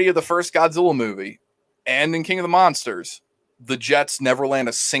of the first Godzilla movie and in King of the Monsters, the jets never land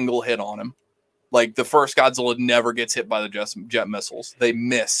a single hit on him. Like the first Godzilla never gets hit by the jet missiles. They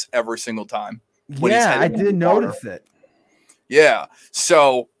miss every single time. I did notice it. Yeah.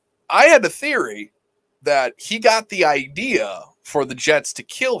 So I had a theory that he got the idea for the jets to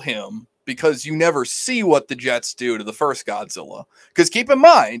kill him because you never see what the jets do to the first Godzilla. Because keep in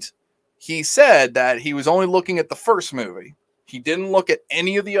mind, he said that he was only looking at the first movie. He didn't look at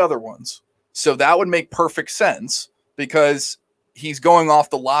any of the other ones. So that would make perfect sense because he's going off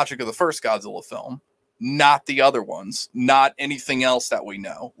the logic of the first Godzilla film, not the other ones, not anything else that we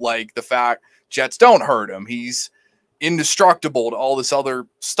know. Like the fact jets don't hurt him. He's indestructible to all this other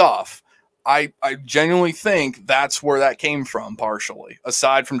stuff. I genuinely think that's where that came from, partially,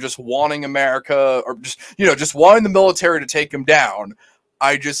 aside from just wanting America or just wanting the military to take him down.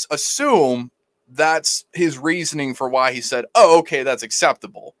 I just assume that's his reasoning for why he said, oh, okay, that's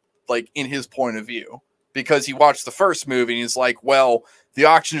acceptable, like in his point of view, because he watched the first movie and he's like, well, the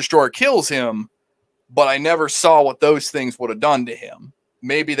oxygen destroyer kills him, but I never saw what those things would have done to him.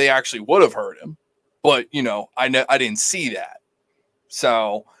 Maybe they actually would have hurt him, but I didn't see that.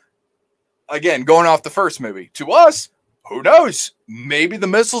 So again, going off the first movie, to us, who knows? Maybe the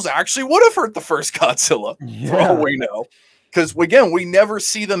missiles actually would have hurt the first Godzilla, for all we know. Because, again, we never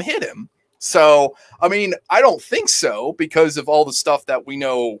see them hit him. So, I mean, I don't think so because of all the stuff that we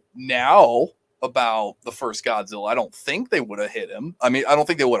know now about the first Godzilla. I don't think they would have hit him. I mean, I don't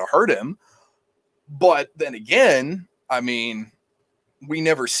think they would have hurt him. But then again, I mean, we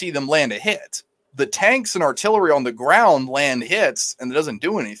never see them land a hit. The tanks and artillery on the ground land hits, and it doesn't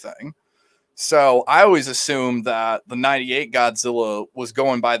do anything. So I always assumed that the 98 Godzilla was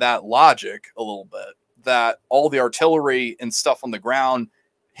going by that logic a little bit, that all the artillery and stuff on the ground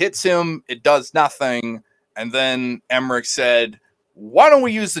hits him, it does nothing. And then Emmerich said, why don't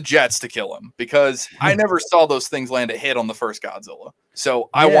we use the jets to kill him? Because I never saw those things land a hit on the first Godzilla.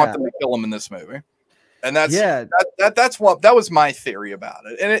 So I want them to kill him in this movie. And that's that was my theory about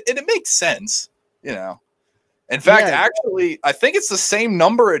it. And it makes sense, In fact, actually, I think it's the same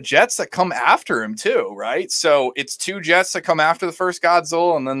number of jets that come after him too, right? So it's 2 jets that come after the first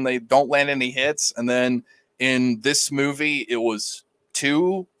Godzilla, and then they don't land any hits. And then in this movie, it was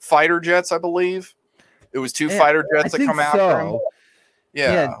 2 fighter jets, I believe. It was 2 fighter jets that come after him.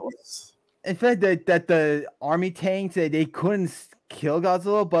 Yeah. In fact, that the army tanks, they couldn't kill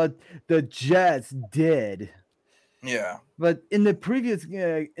Godzilla, but the jets did. Yeah. But in the previous,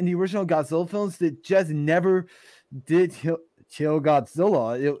 in the original Godzilla films, the jets never did kill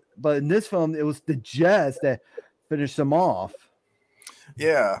Godzilla. But in this film, it was the jets that finished them off.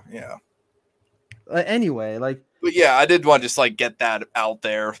 Yeah. Anyway, But yeah, I did want to just get that out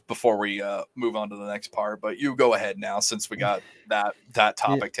there before we move on to the next part. But you go ahead now, since we got that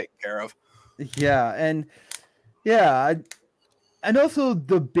topic taken care of. Yeah, and also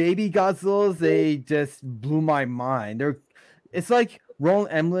the baby Godzillas, they just blew my mind. It's like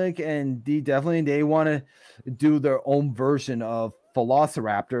Roland Emmerich and Dean Devlin, they want to do their own version of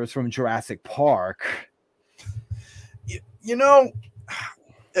velociraptors from Jurassic Park.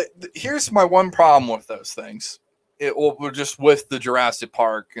 Here's my one problem with those things. Just with the Jurassic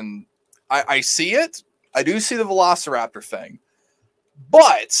Park, and I see it. I do see the velociraptor thing,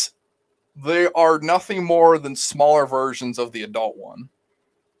 but they are nothing more than smaller versions of the adult one.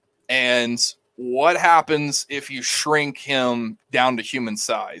 And what happens if you shrink him down to human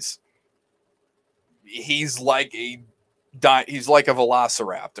size? He's like a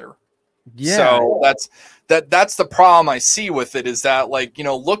velociraptor. Yeah. So that's the problem I see with it, is that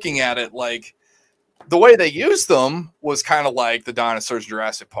looking at it, the way they used them was kind of like the dinosaurs in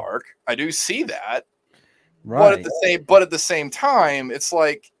Jurassic Park. I do see that. Right. But at the same time, it's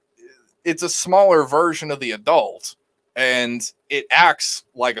it's a smaller version of the adult, and it acts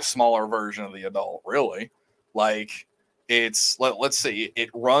like a smaller version of the adult, really. Let's see,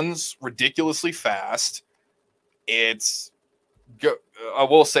 it runs ridiculously fast. I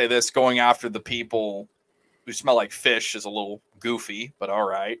will say this, going after the people who smell like fish is a little goofy, but all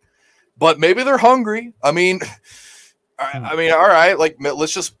right. But maybe they're hungry. I mean, all right.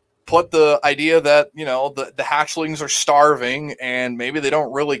 Let's just put the idea that, the hatchlings are starving, and maybe they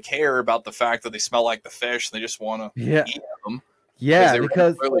don't really care about the fact that they smell like the fish. They just want to eat them. Yeah,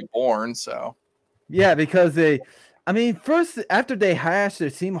 because they were really born. So yeah, because first, after they hatch, they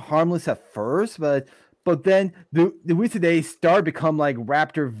seem harmless at first, but then the reason they start become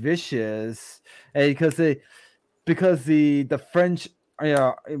raptor vicious, because the French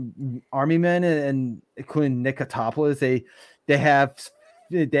army men, and including Nicotopoulos, they have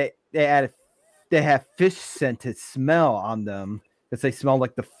fish scented smell on them, because they smell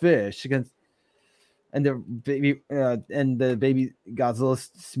like the fish. And the baby Godzilla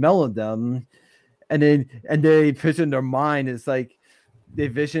smell of them, and they vision their mind is they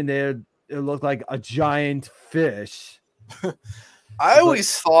vision it look like a giant fish. I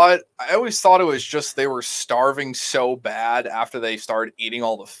always thought it was just they were starving so bad after they started eating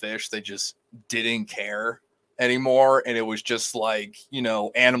all the fish, they just didn't care anymore. And it was just like, you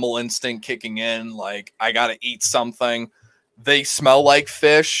know, animal instinct kicking in, like, I gotta eat something. They smell like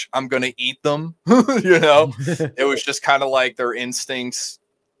fish, I'm gonna eat them. You know, it was just kind of like their instincts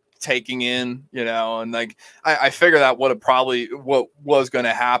taking in, you know, and like I figure that would have probably what was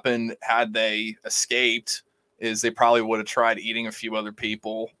gonna happen had they escaped is they probably would have tried eating a few other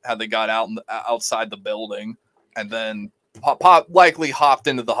people had they got out outside the building, and then likely hopped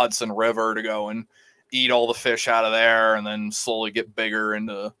into the Hudson River to go and eat all the fish out of there, and then slowly get bigger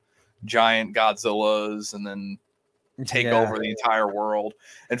into giant Godzillas, and then take over the entire world.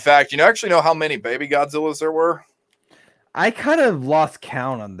 In fact, you actually know how many baby Godzillas there were? I kind of lost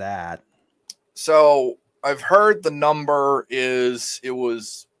count on that. So I've heard the number is it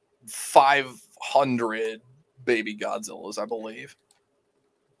was 500 baby Godzillas, I believe.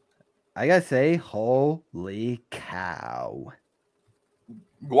 I gotta say, holy cow.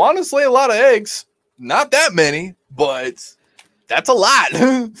 Iguanas lay a lot of eggs. Not that many, but that's a lot.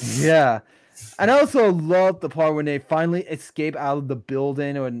 Yeah. And I also love the part when they finally escape out of the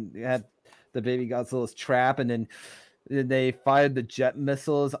building when they had the baby Godzilla's trap, and then they fired the jet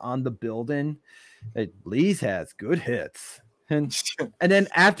missiles on the building. Lee's has good hits. And then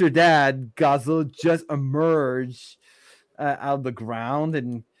after that, Godzilla just emerged out of the ground,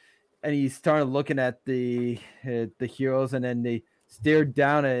 and he started looking at the heroes, and then they stared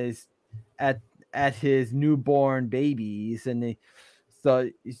down at his newborn babies, and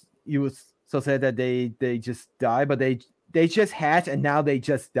he was so sad that they just died, but they just hatched, and now they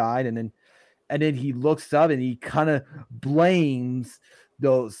just died, and then he looks up and he kind of blames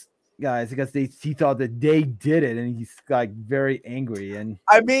those guys because he thought that they did it, and he's like very angry. And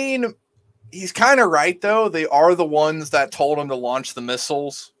I mean, he's kind of right though. They are the ones that told him to launch the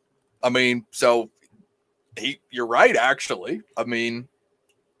missiles. I mean, so you're right actually. I mean,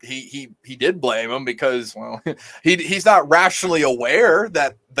 he did blame him because, well, he's not rationally aware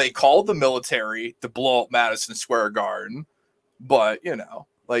that they called the military to blow up Madison Square Garden, but you know,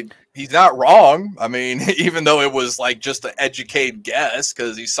 like, he's not wrong. I mean, even though it was like just an educated guess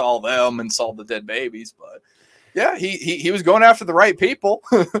because he saw them and saw the dead babies, but yeah, he was going after the right people.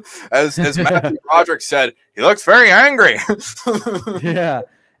 as Matthew Broderick said, he looks very angry. Yeah,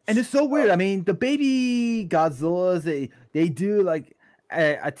 and it's so weird. I mean, the baby Godzillas, they do like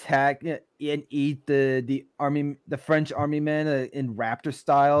attack and eat the French army men in raptor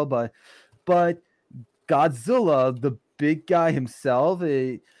style, but Godzilla, the big guy himself,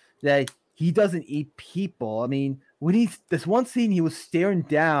 that he doesn't eat people. I mean, when this one scene, he was staring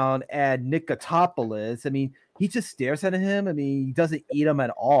down at Nicotopoulos. I mean, he just stares at him. I mean, he doesn't eat him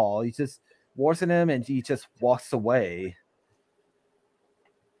at all. He just wars at him and he just walks away.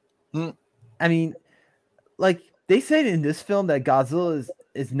 I mean, like they said in this film that Godzilla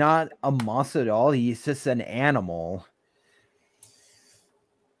is not a monster at all. He's just an animal.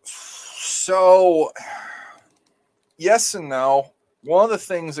 So, yes and no. One of the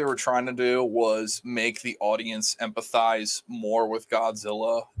things they were trying to do was make the audience empathize more with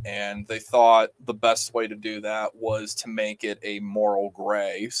Godzilla, and they thought the best way to do that was to make it a moral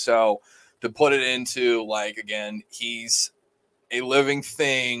gray. So to put it into, like, again, he's a living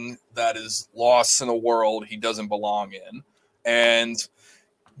thing that is lost in a world he doesn't belong in. And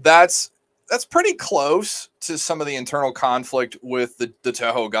that's pretty close to some of the internal conflict with the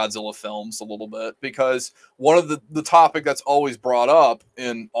Toho Godzilla films a little bit, because one of the topic that's always brought up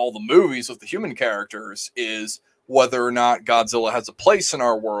in all the movies with the human characters is whether or not Godzilla has a place in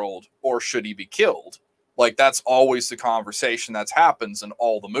our world or should he be killed. Like, that's always the conversation that happens in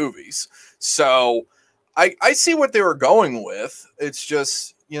all the movies. So I see what they were going with. It's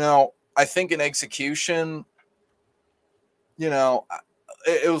just, you know, I think in execution, you know,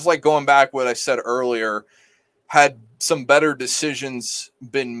 it was like going back what I said earlier. Had some better decisions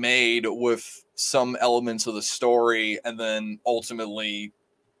been made with some elements of the story, and then ultimately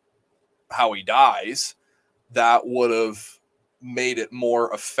how he dies, that would have made it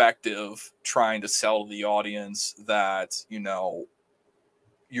more effective trying to sell to the audience that, you know,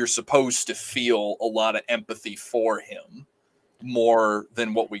 you're supposed to feel a lot of empathy for him more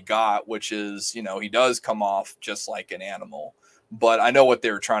than what we got, which is, you know, he does come off just like an animal. But I know what they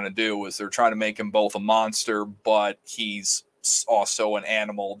were trying to do was they're trying to make him both a monster, but he's also an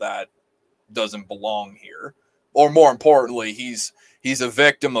animal that doesn't belong here. Or more importantly, he's a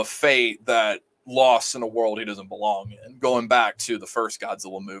victim of fate that lost in a world he doesn't belong in. Going back to the first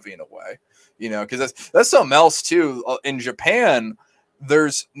Godzilla movie in a way, you know, because that's something else too. In Japan,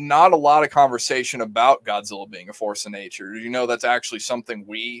 there's not a lot of conversation about Godzilla being a force of nature. You know, that's actually something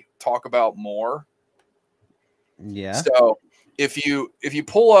we talk about more. Yeah. So if you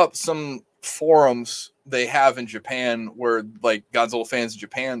pull up some forums they have in Japan where like Godzilla fans in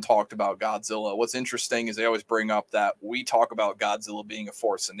Japan talked about Godzilla, what's interesting is they always bring up that we talk about Godzilla being a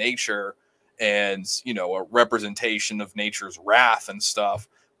force of nature and, you know, a representation of nature's wrath and stuff.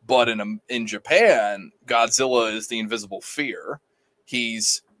 But in Japan, Godzilla is the invisible fear.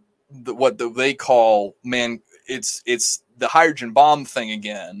 He's what they call it's the hydrogen bomb thing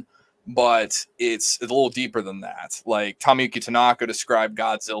again, but it's a little deeper than that. Like Tomiyuki Tanaka described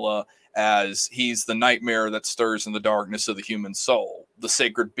Godzilla as he's the nightmare that stirs in the darkness of the human soul, the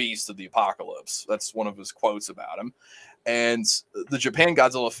sacred beast of the apocalypse. That's one of his quotes about him. And the Japan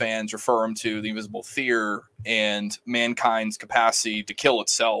Godzilla fans refer him to the invisible fear and mankind's capacity to kill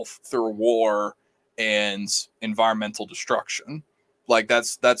itself through war and environmental destruction. Like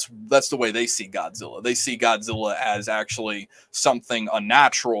that's the way they see Godzilla. They see Godzilla as actually something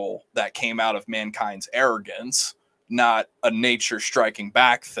unnatural that came out of mankind's arrogance, not a nature striking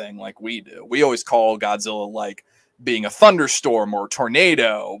back thing like we do. We always call Godzilla like being a thunderstorm or a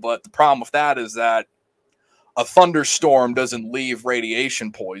tornado, but the problem with that is that a thunderstorm doesn't leave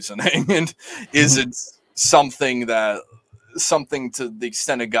radiation poisoning and isn't something to the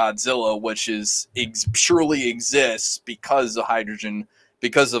extent of Godzilla, which is purely exists because of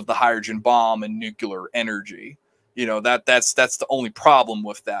the hydrogen bomb and nuclear energy. You know, that's the only problem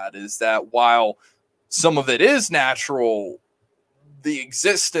with that, is that while some of it is natural, the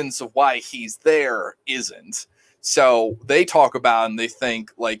existence of why he's there isn't. So they talk about and they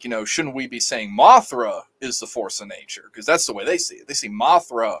think like, you know, shouldn't we be saying Mothra is the force of nature? Because that's the way they see it. They see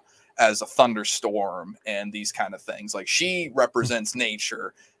Mothra as a thunderstorm and these kind of things. Like she represents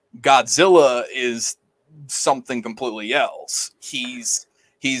nature. Godzilla is something completely else. He's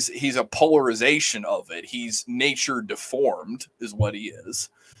a polarization of it. He's nature deformed is what he is.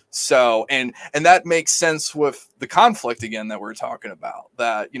 So, and that makes sense with the conflict again that we're talking about,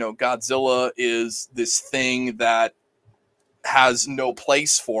 that, you know, Godzilla is this thing that has no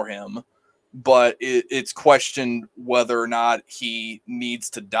place for him, but it's questioned whether or not he needs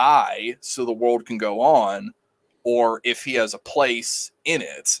to die so the world can go on, or if he has a place in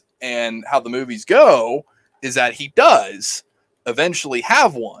it. And how the movies go is that he does eventually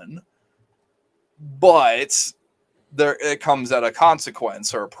have one, but it comes at a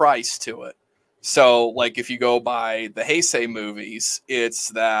consequence or a price to it. So, like, if you go by the Heisei movies, it's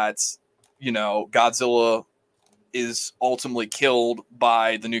that, you know, Godzilla is ultimately killed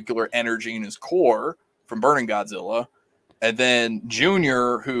by the nuclear energy in his core from burning Godzilla. And then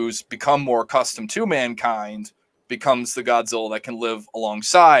Junior, who's become more accustomed to mankind, becomes the Godzilla that can live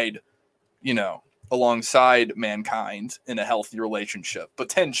alongside mankind in a healthy relationship,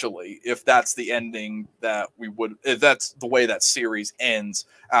 potentially, if that's the ending if that's the way that series ends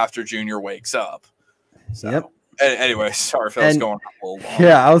after Junior wakes up. So, yep. Anyway, sorry if I was going a little long.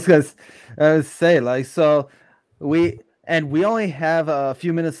 Yeah, I was gonna say, like, so we only have a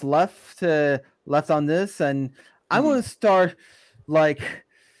few minutes left on this, and I want to start like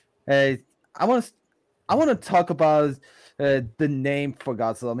I want to talk about the name for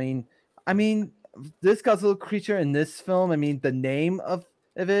Godzilla. I mean, this Godzilla creature in this film, I mean, the name of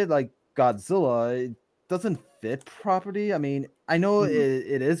it, like Godzilla, it doesn't fit properly. I mean, I know it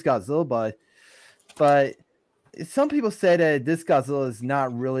is Godzilla, but some people say that this Godzilla is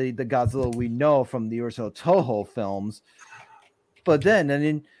not really the Godzilla we know from the original Toho films. But then, and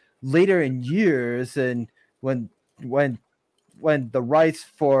in later in years, and when the rights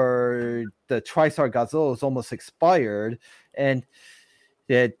for the TriStar Godzilla was almost expired, and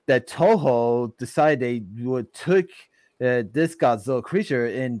that Toho decided they would took this Godzilla creature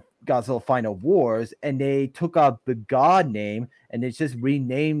in Godzilla Final Wars, and they took out the god name, and they just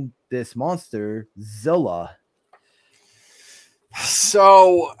renamed this monster Zilla.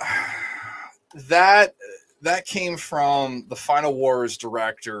 So that came from the Final Wars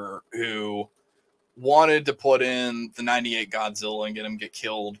director, who wanted to put in the 98 Godzilla and get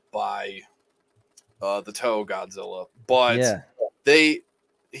killed by the Toho Godzilla, but yeah.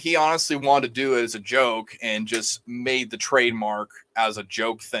 He honestly wanted to do it as a joke and just made the trademark as a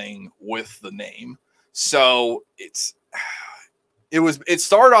joke thing with the name. So it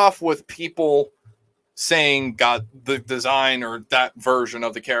started off with people saying the design or that version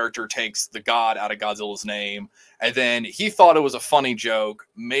of the character takes the god out of Godzilla's name. And then he thought it was a funny joke,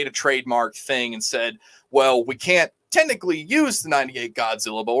 made a trademark thing and said, well, we can't technically use the 98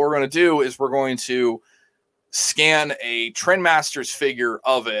 Godzilla, but what we're going to do is we're going to scan a Trendmaster's figure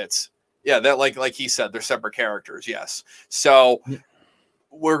of it. Yeah, that like he said, they're separate characters. Yes. So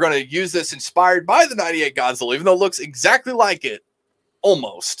we're going to use this inspired by the 98 Godzilla, even though it looks exactly like it,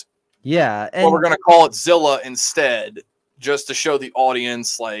 almost. Yeah. And but we're going to call it Zilla instead, just to show the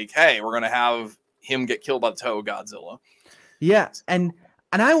audience, like, hey, we're going to have him get killed by the Toho Godzilla. Yeah, and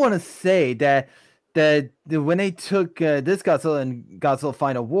I want to say that when they took this Godzilla and Godzilla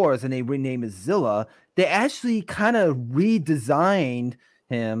Final Wars and they renamed it Zilla, they actually kind of redesigned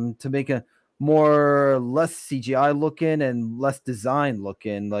him to make a less CGI looking and less design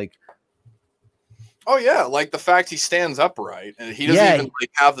looking. Like, oh yeah, like the fact he stands upright and he doesn't even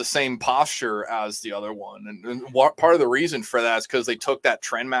like have the same posture as the other one. And part of the reason for that is because they took that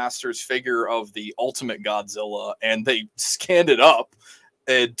Trendmasters figure of the Ultimate Godzilla and they scanned it up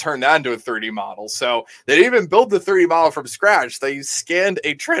and turned that into a 3D model. So they didn't even build the 3D model from scratch. They scanned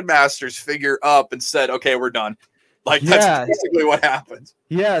a Trendmasters figure up and said, "Okay, we're done." Like that's basically what happened.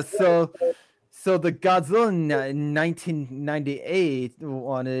 Yeah. So the Godzilla in 1998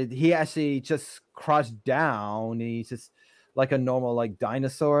 one, he actually just crashed down. He's just like a normal like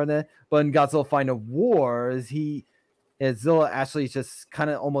dinosaur in it. But in Godzilla Final Wars, Zilla actually just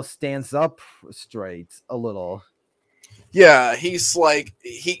kind of almost stands up straight a little. Yeah, he's like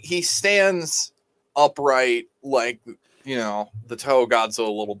he stands upright like, you know, the Toho Godzilla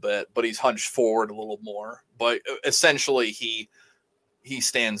a little bit, but he's hunched forward a little more. But essentially he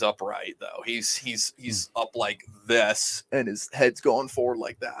stands upright though. He's up like this and his head's going forward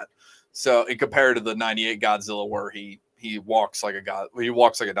like that. So in compared to the 98 Godzilla where he walks like a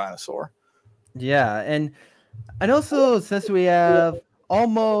dinosaur. Yeah, and also since we have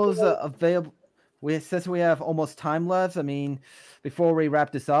almost since we have almost time left, I mean, before we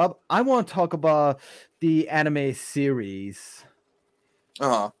wrap this up, I want to talk about the anime series.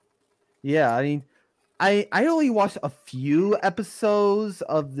 Yeah, I mean, I only watched a few episodes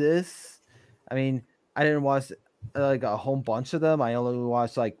of this. I mean, I didn't watch like a whole bunch of them. I only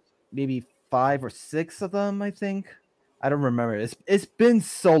watched like maybe 5 or 6 of them, I think. I don't remember. It's been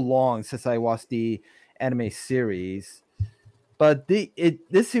so long since I watched the anime series. But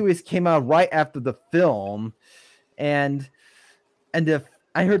this series came out right after the film, and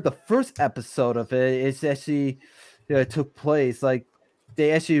I heard the first episode of it. It's actually took place like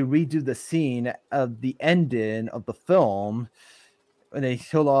they actually redo the scene of the ending of the film when they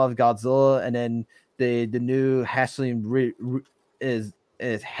kill off Godzilla, and then the new hatchling is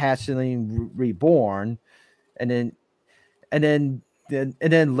hatchling reborn, and then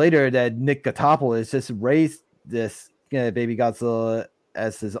later that Nick Katopoulos just raised this baby Godzilla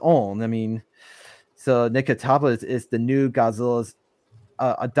as his own. I mean, so Nick Katopoulos is the new Godzilla's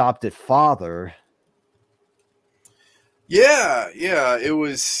adopted father. Yeah, it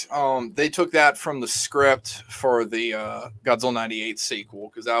was. They took that from the script for the Godzilla 98 sequel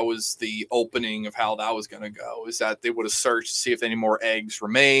because that was the opening of how that was going to go. Is that they would have searched to see if any more eggs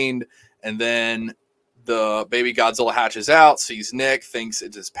remained, and then the baby Godzilla hatches out, sees Nick, thinks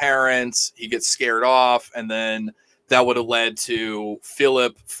it's his parents. He gets scared off, and then that would have led to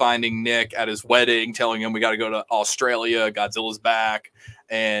Philip finding Nick at his wedding, telling him we got to go to Australia. Godzilla's back.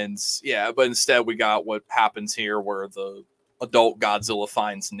 And yeah, but instead we got what happens here where the adult Godzilla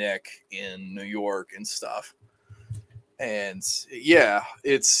finds Nick in New York and stuff. And yeah,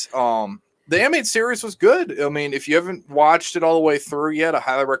 it's the animated series was good. I mean, if you haven't watched it all the way through yet, I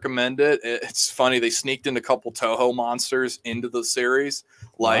highly recommend it. It's funny. They sneaked in a couple Toho monsters into the series,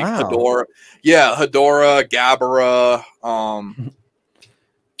 like Hedorah. Yeah, Hedorah, Gabara.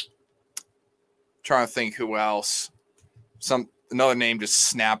 Trying to think who else. Another name just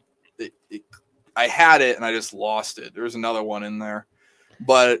snapped. I had it and I just lost it. There was another one in there,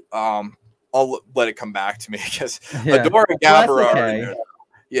 but I'll let it come back to me because Hedorah and Gabara are in there.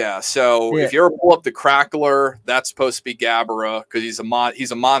 Yeah, so if you ever pull up the Crackler, that's supposed to be Gabara because he's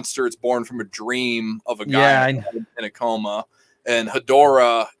a monster. It's born from a dream of a guy in a coma. And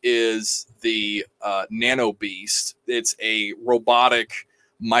Hedorah is the nano beast. It's a robotic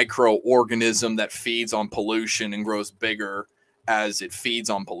microorganism that feeds on pollution and grows bigger as it feeds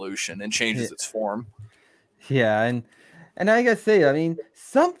on pollution and changes its form. Yeah, and I gotta say, I mean,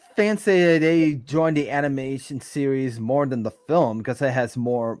 some fans say they joined the animation series more than the film because it has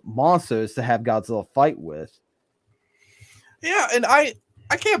more monsters to have Godzilla fight with. Yeah, and I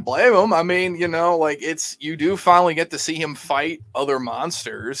can't blame him. I mean, you know, like you do finally get to see him fight other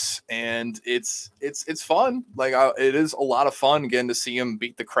monsters, and it's fun. Like it is a lot of fun getting to see him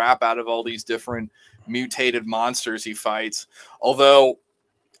beat the crap out of all these different mutated monsters he fights. Although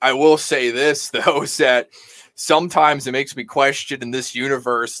I will say this though, is that sometimes it makes me question in this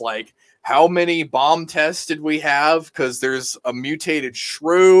universe, like, how many bomb tests did we have? Because there's a mutated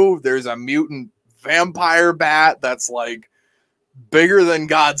shrew, there's a mutant vampire bat that's like bigger than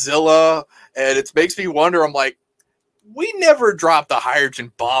Godzilla, and it makes me wonder. I'm like, we never dropped a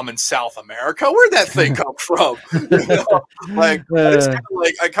hydrogen bomb in South America. Where'd that thing come from? You know? Like,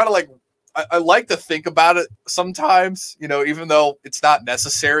 I like to think about it sometimes, you know, even though it's not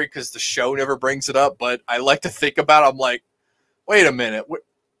necessary because the show never brings it up. But I like to think about it. I'm like, wait a minute,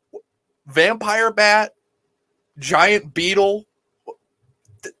 vampire bat, giant beetle.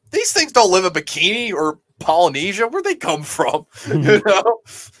 These things don't live in Bikini or Polynesia. Where'd they come from? You know?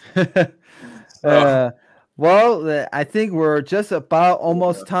 Well, I think we're just about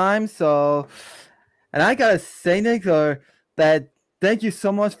almost time. So, and I gotta say, Nick, that thank you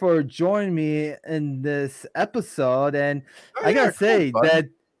so much for joining me in this episode. And I gotta say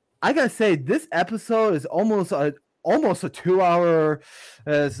this episode is almost a 2-hour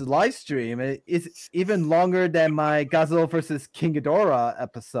live stream. It's even longer than my Godzilla versus King Ghidorah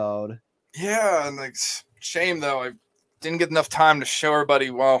episode. Yeah, and like, shame though, I didn't get enough time to show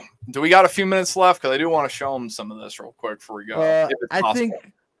everybody. Well, do we got a few minutes left? Because I do want to show them some of this real quick before we go. I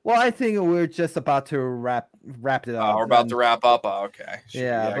think we're just about to wrap it up. We're about to wrap up. Okay.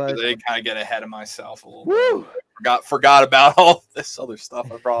 Yeah, but I kind of get ahead of myself a little bit. Forgot about all this other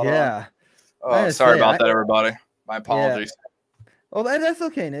stuff I brought on. Oh, sorry about that, everybody. My apologies. Yeah. Well, that's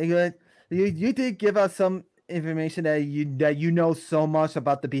okay, Nick. You did give us some information that you know so much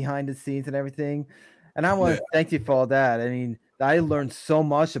about the behind the scenes and everything, and I want to thank you for all that. I mean, I learned so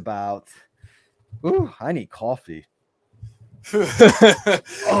much about. Ooh, I need coffee.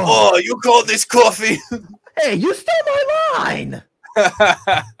 Oh, you called this coffee? Hey, you stole my line.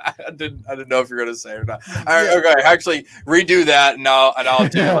 I didn't know if you're gonna say it or not. All right, okay, actually redo that, and I'll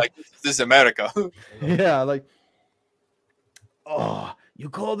do like this is America. Yeah, like. Oh, you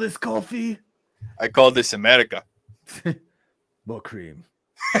call this coffee? I call this America. More cream.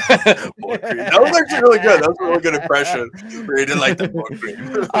 More cream. That was actually really good. That was a really good impression. You didn't like the more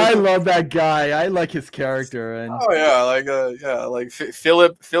cream. I love that guy. I like his character. And like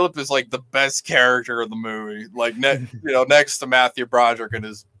Philip is like the best character of the movie. Like next to Matthew Broderick and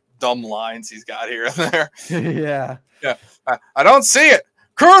his dumb lines he's got here and there. Yeah. Yeah. I don't see it,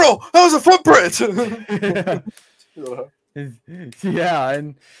 Colonel. That was a footprint. Yeah,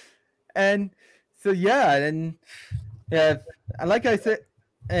 and so and like I said,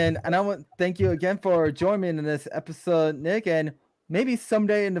 and I want to thank you again for joining me in this episode, Nick. And maybe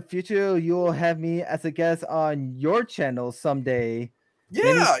someday in the future you'll have me as a guest on your channel someday.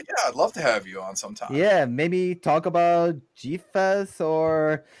 Yeah, I'd love to have you on sometime. Yeah, maybe talk about G-Fest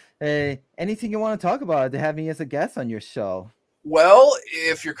or anything you want to talk about to have me as a guest on your show. Well,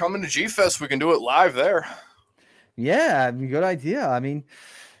 if you're coming to G-Fest, we can do it live there. Yeah, good idea. I mean,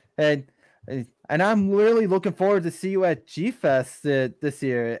 and I'm really looking forward to see you at G-Fest this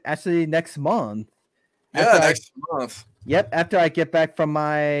year. Actually, next month. Yeah, next month. Yep, after I get back from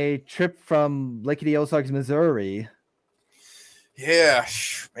my trip from Lake of the Ozarks, Missouri. Yeah,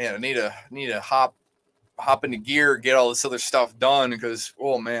 man, I need to hop into gear, get all this other stuff done because,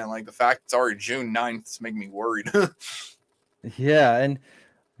 oh man, like the fact it's already June 9th is making me worried. Yeah, and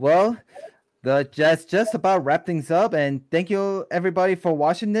well. Just about wrap things up, and thank you everybody for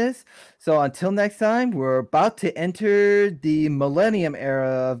watching this. So until next time, we're about to enter the Millennium Era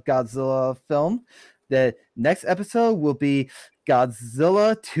of Godzilla film. The next episode will be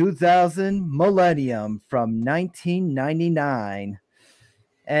Godzilla 2000 Millennium from 1999.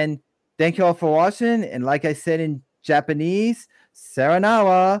 And thank you all for watching. And like I said in Japanese,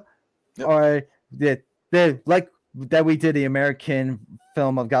 Saranawa, or the like that we did the American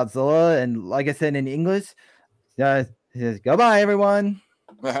film of Godzilla, and like I said in English, goodbye everyone.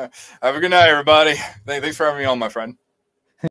 Have a good night, everybody. Thanks for having me on, my friend.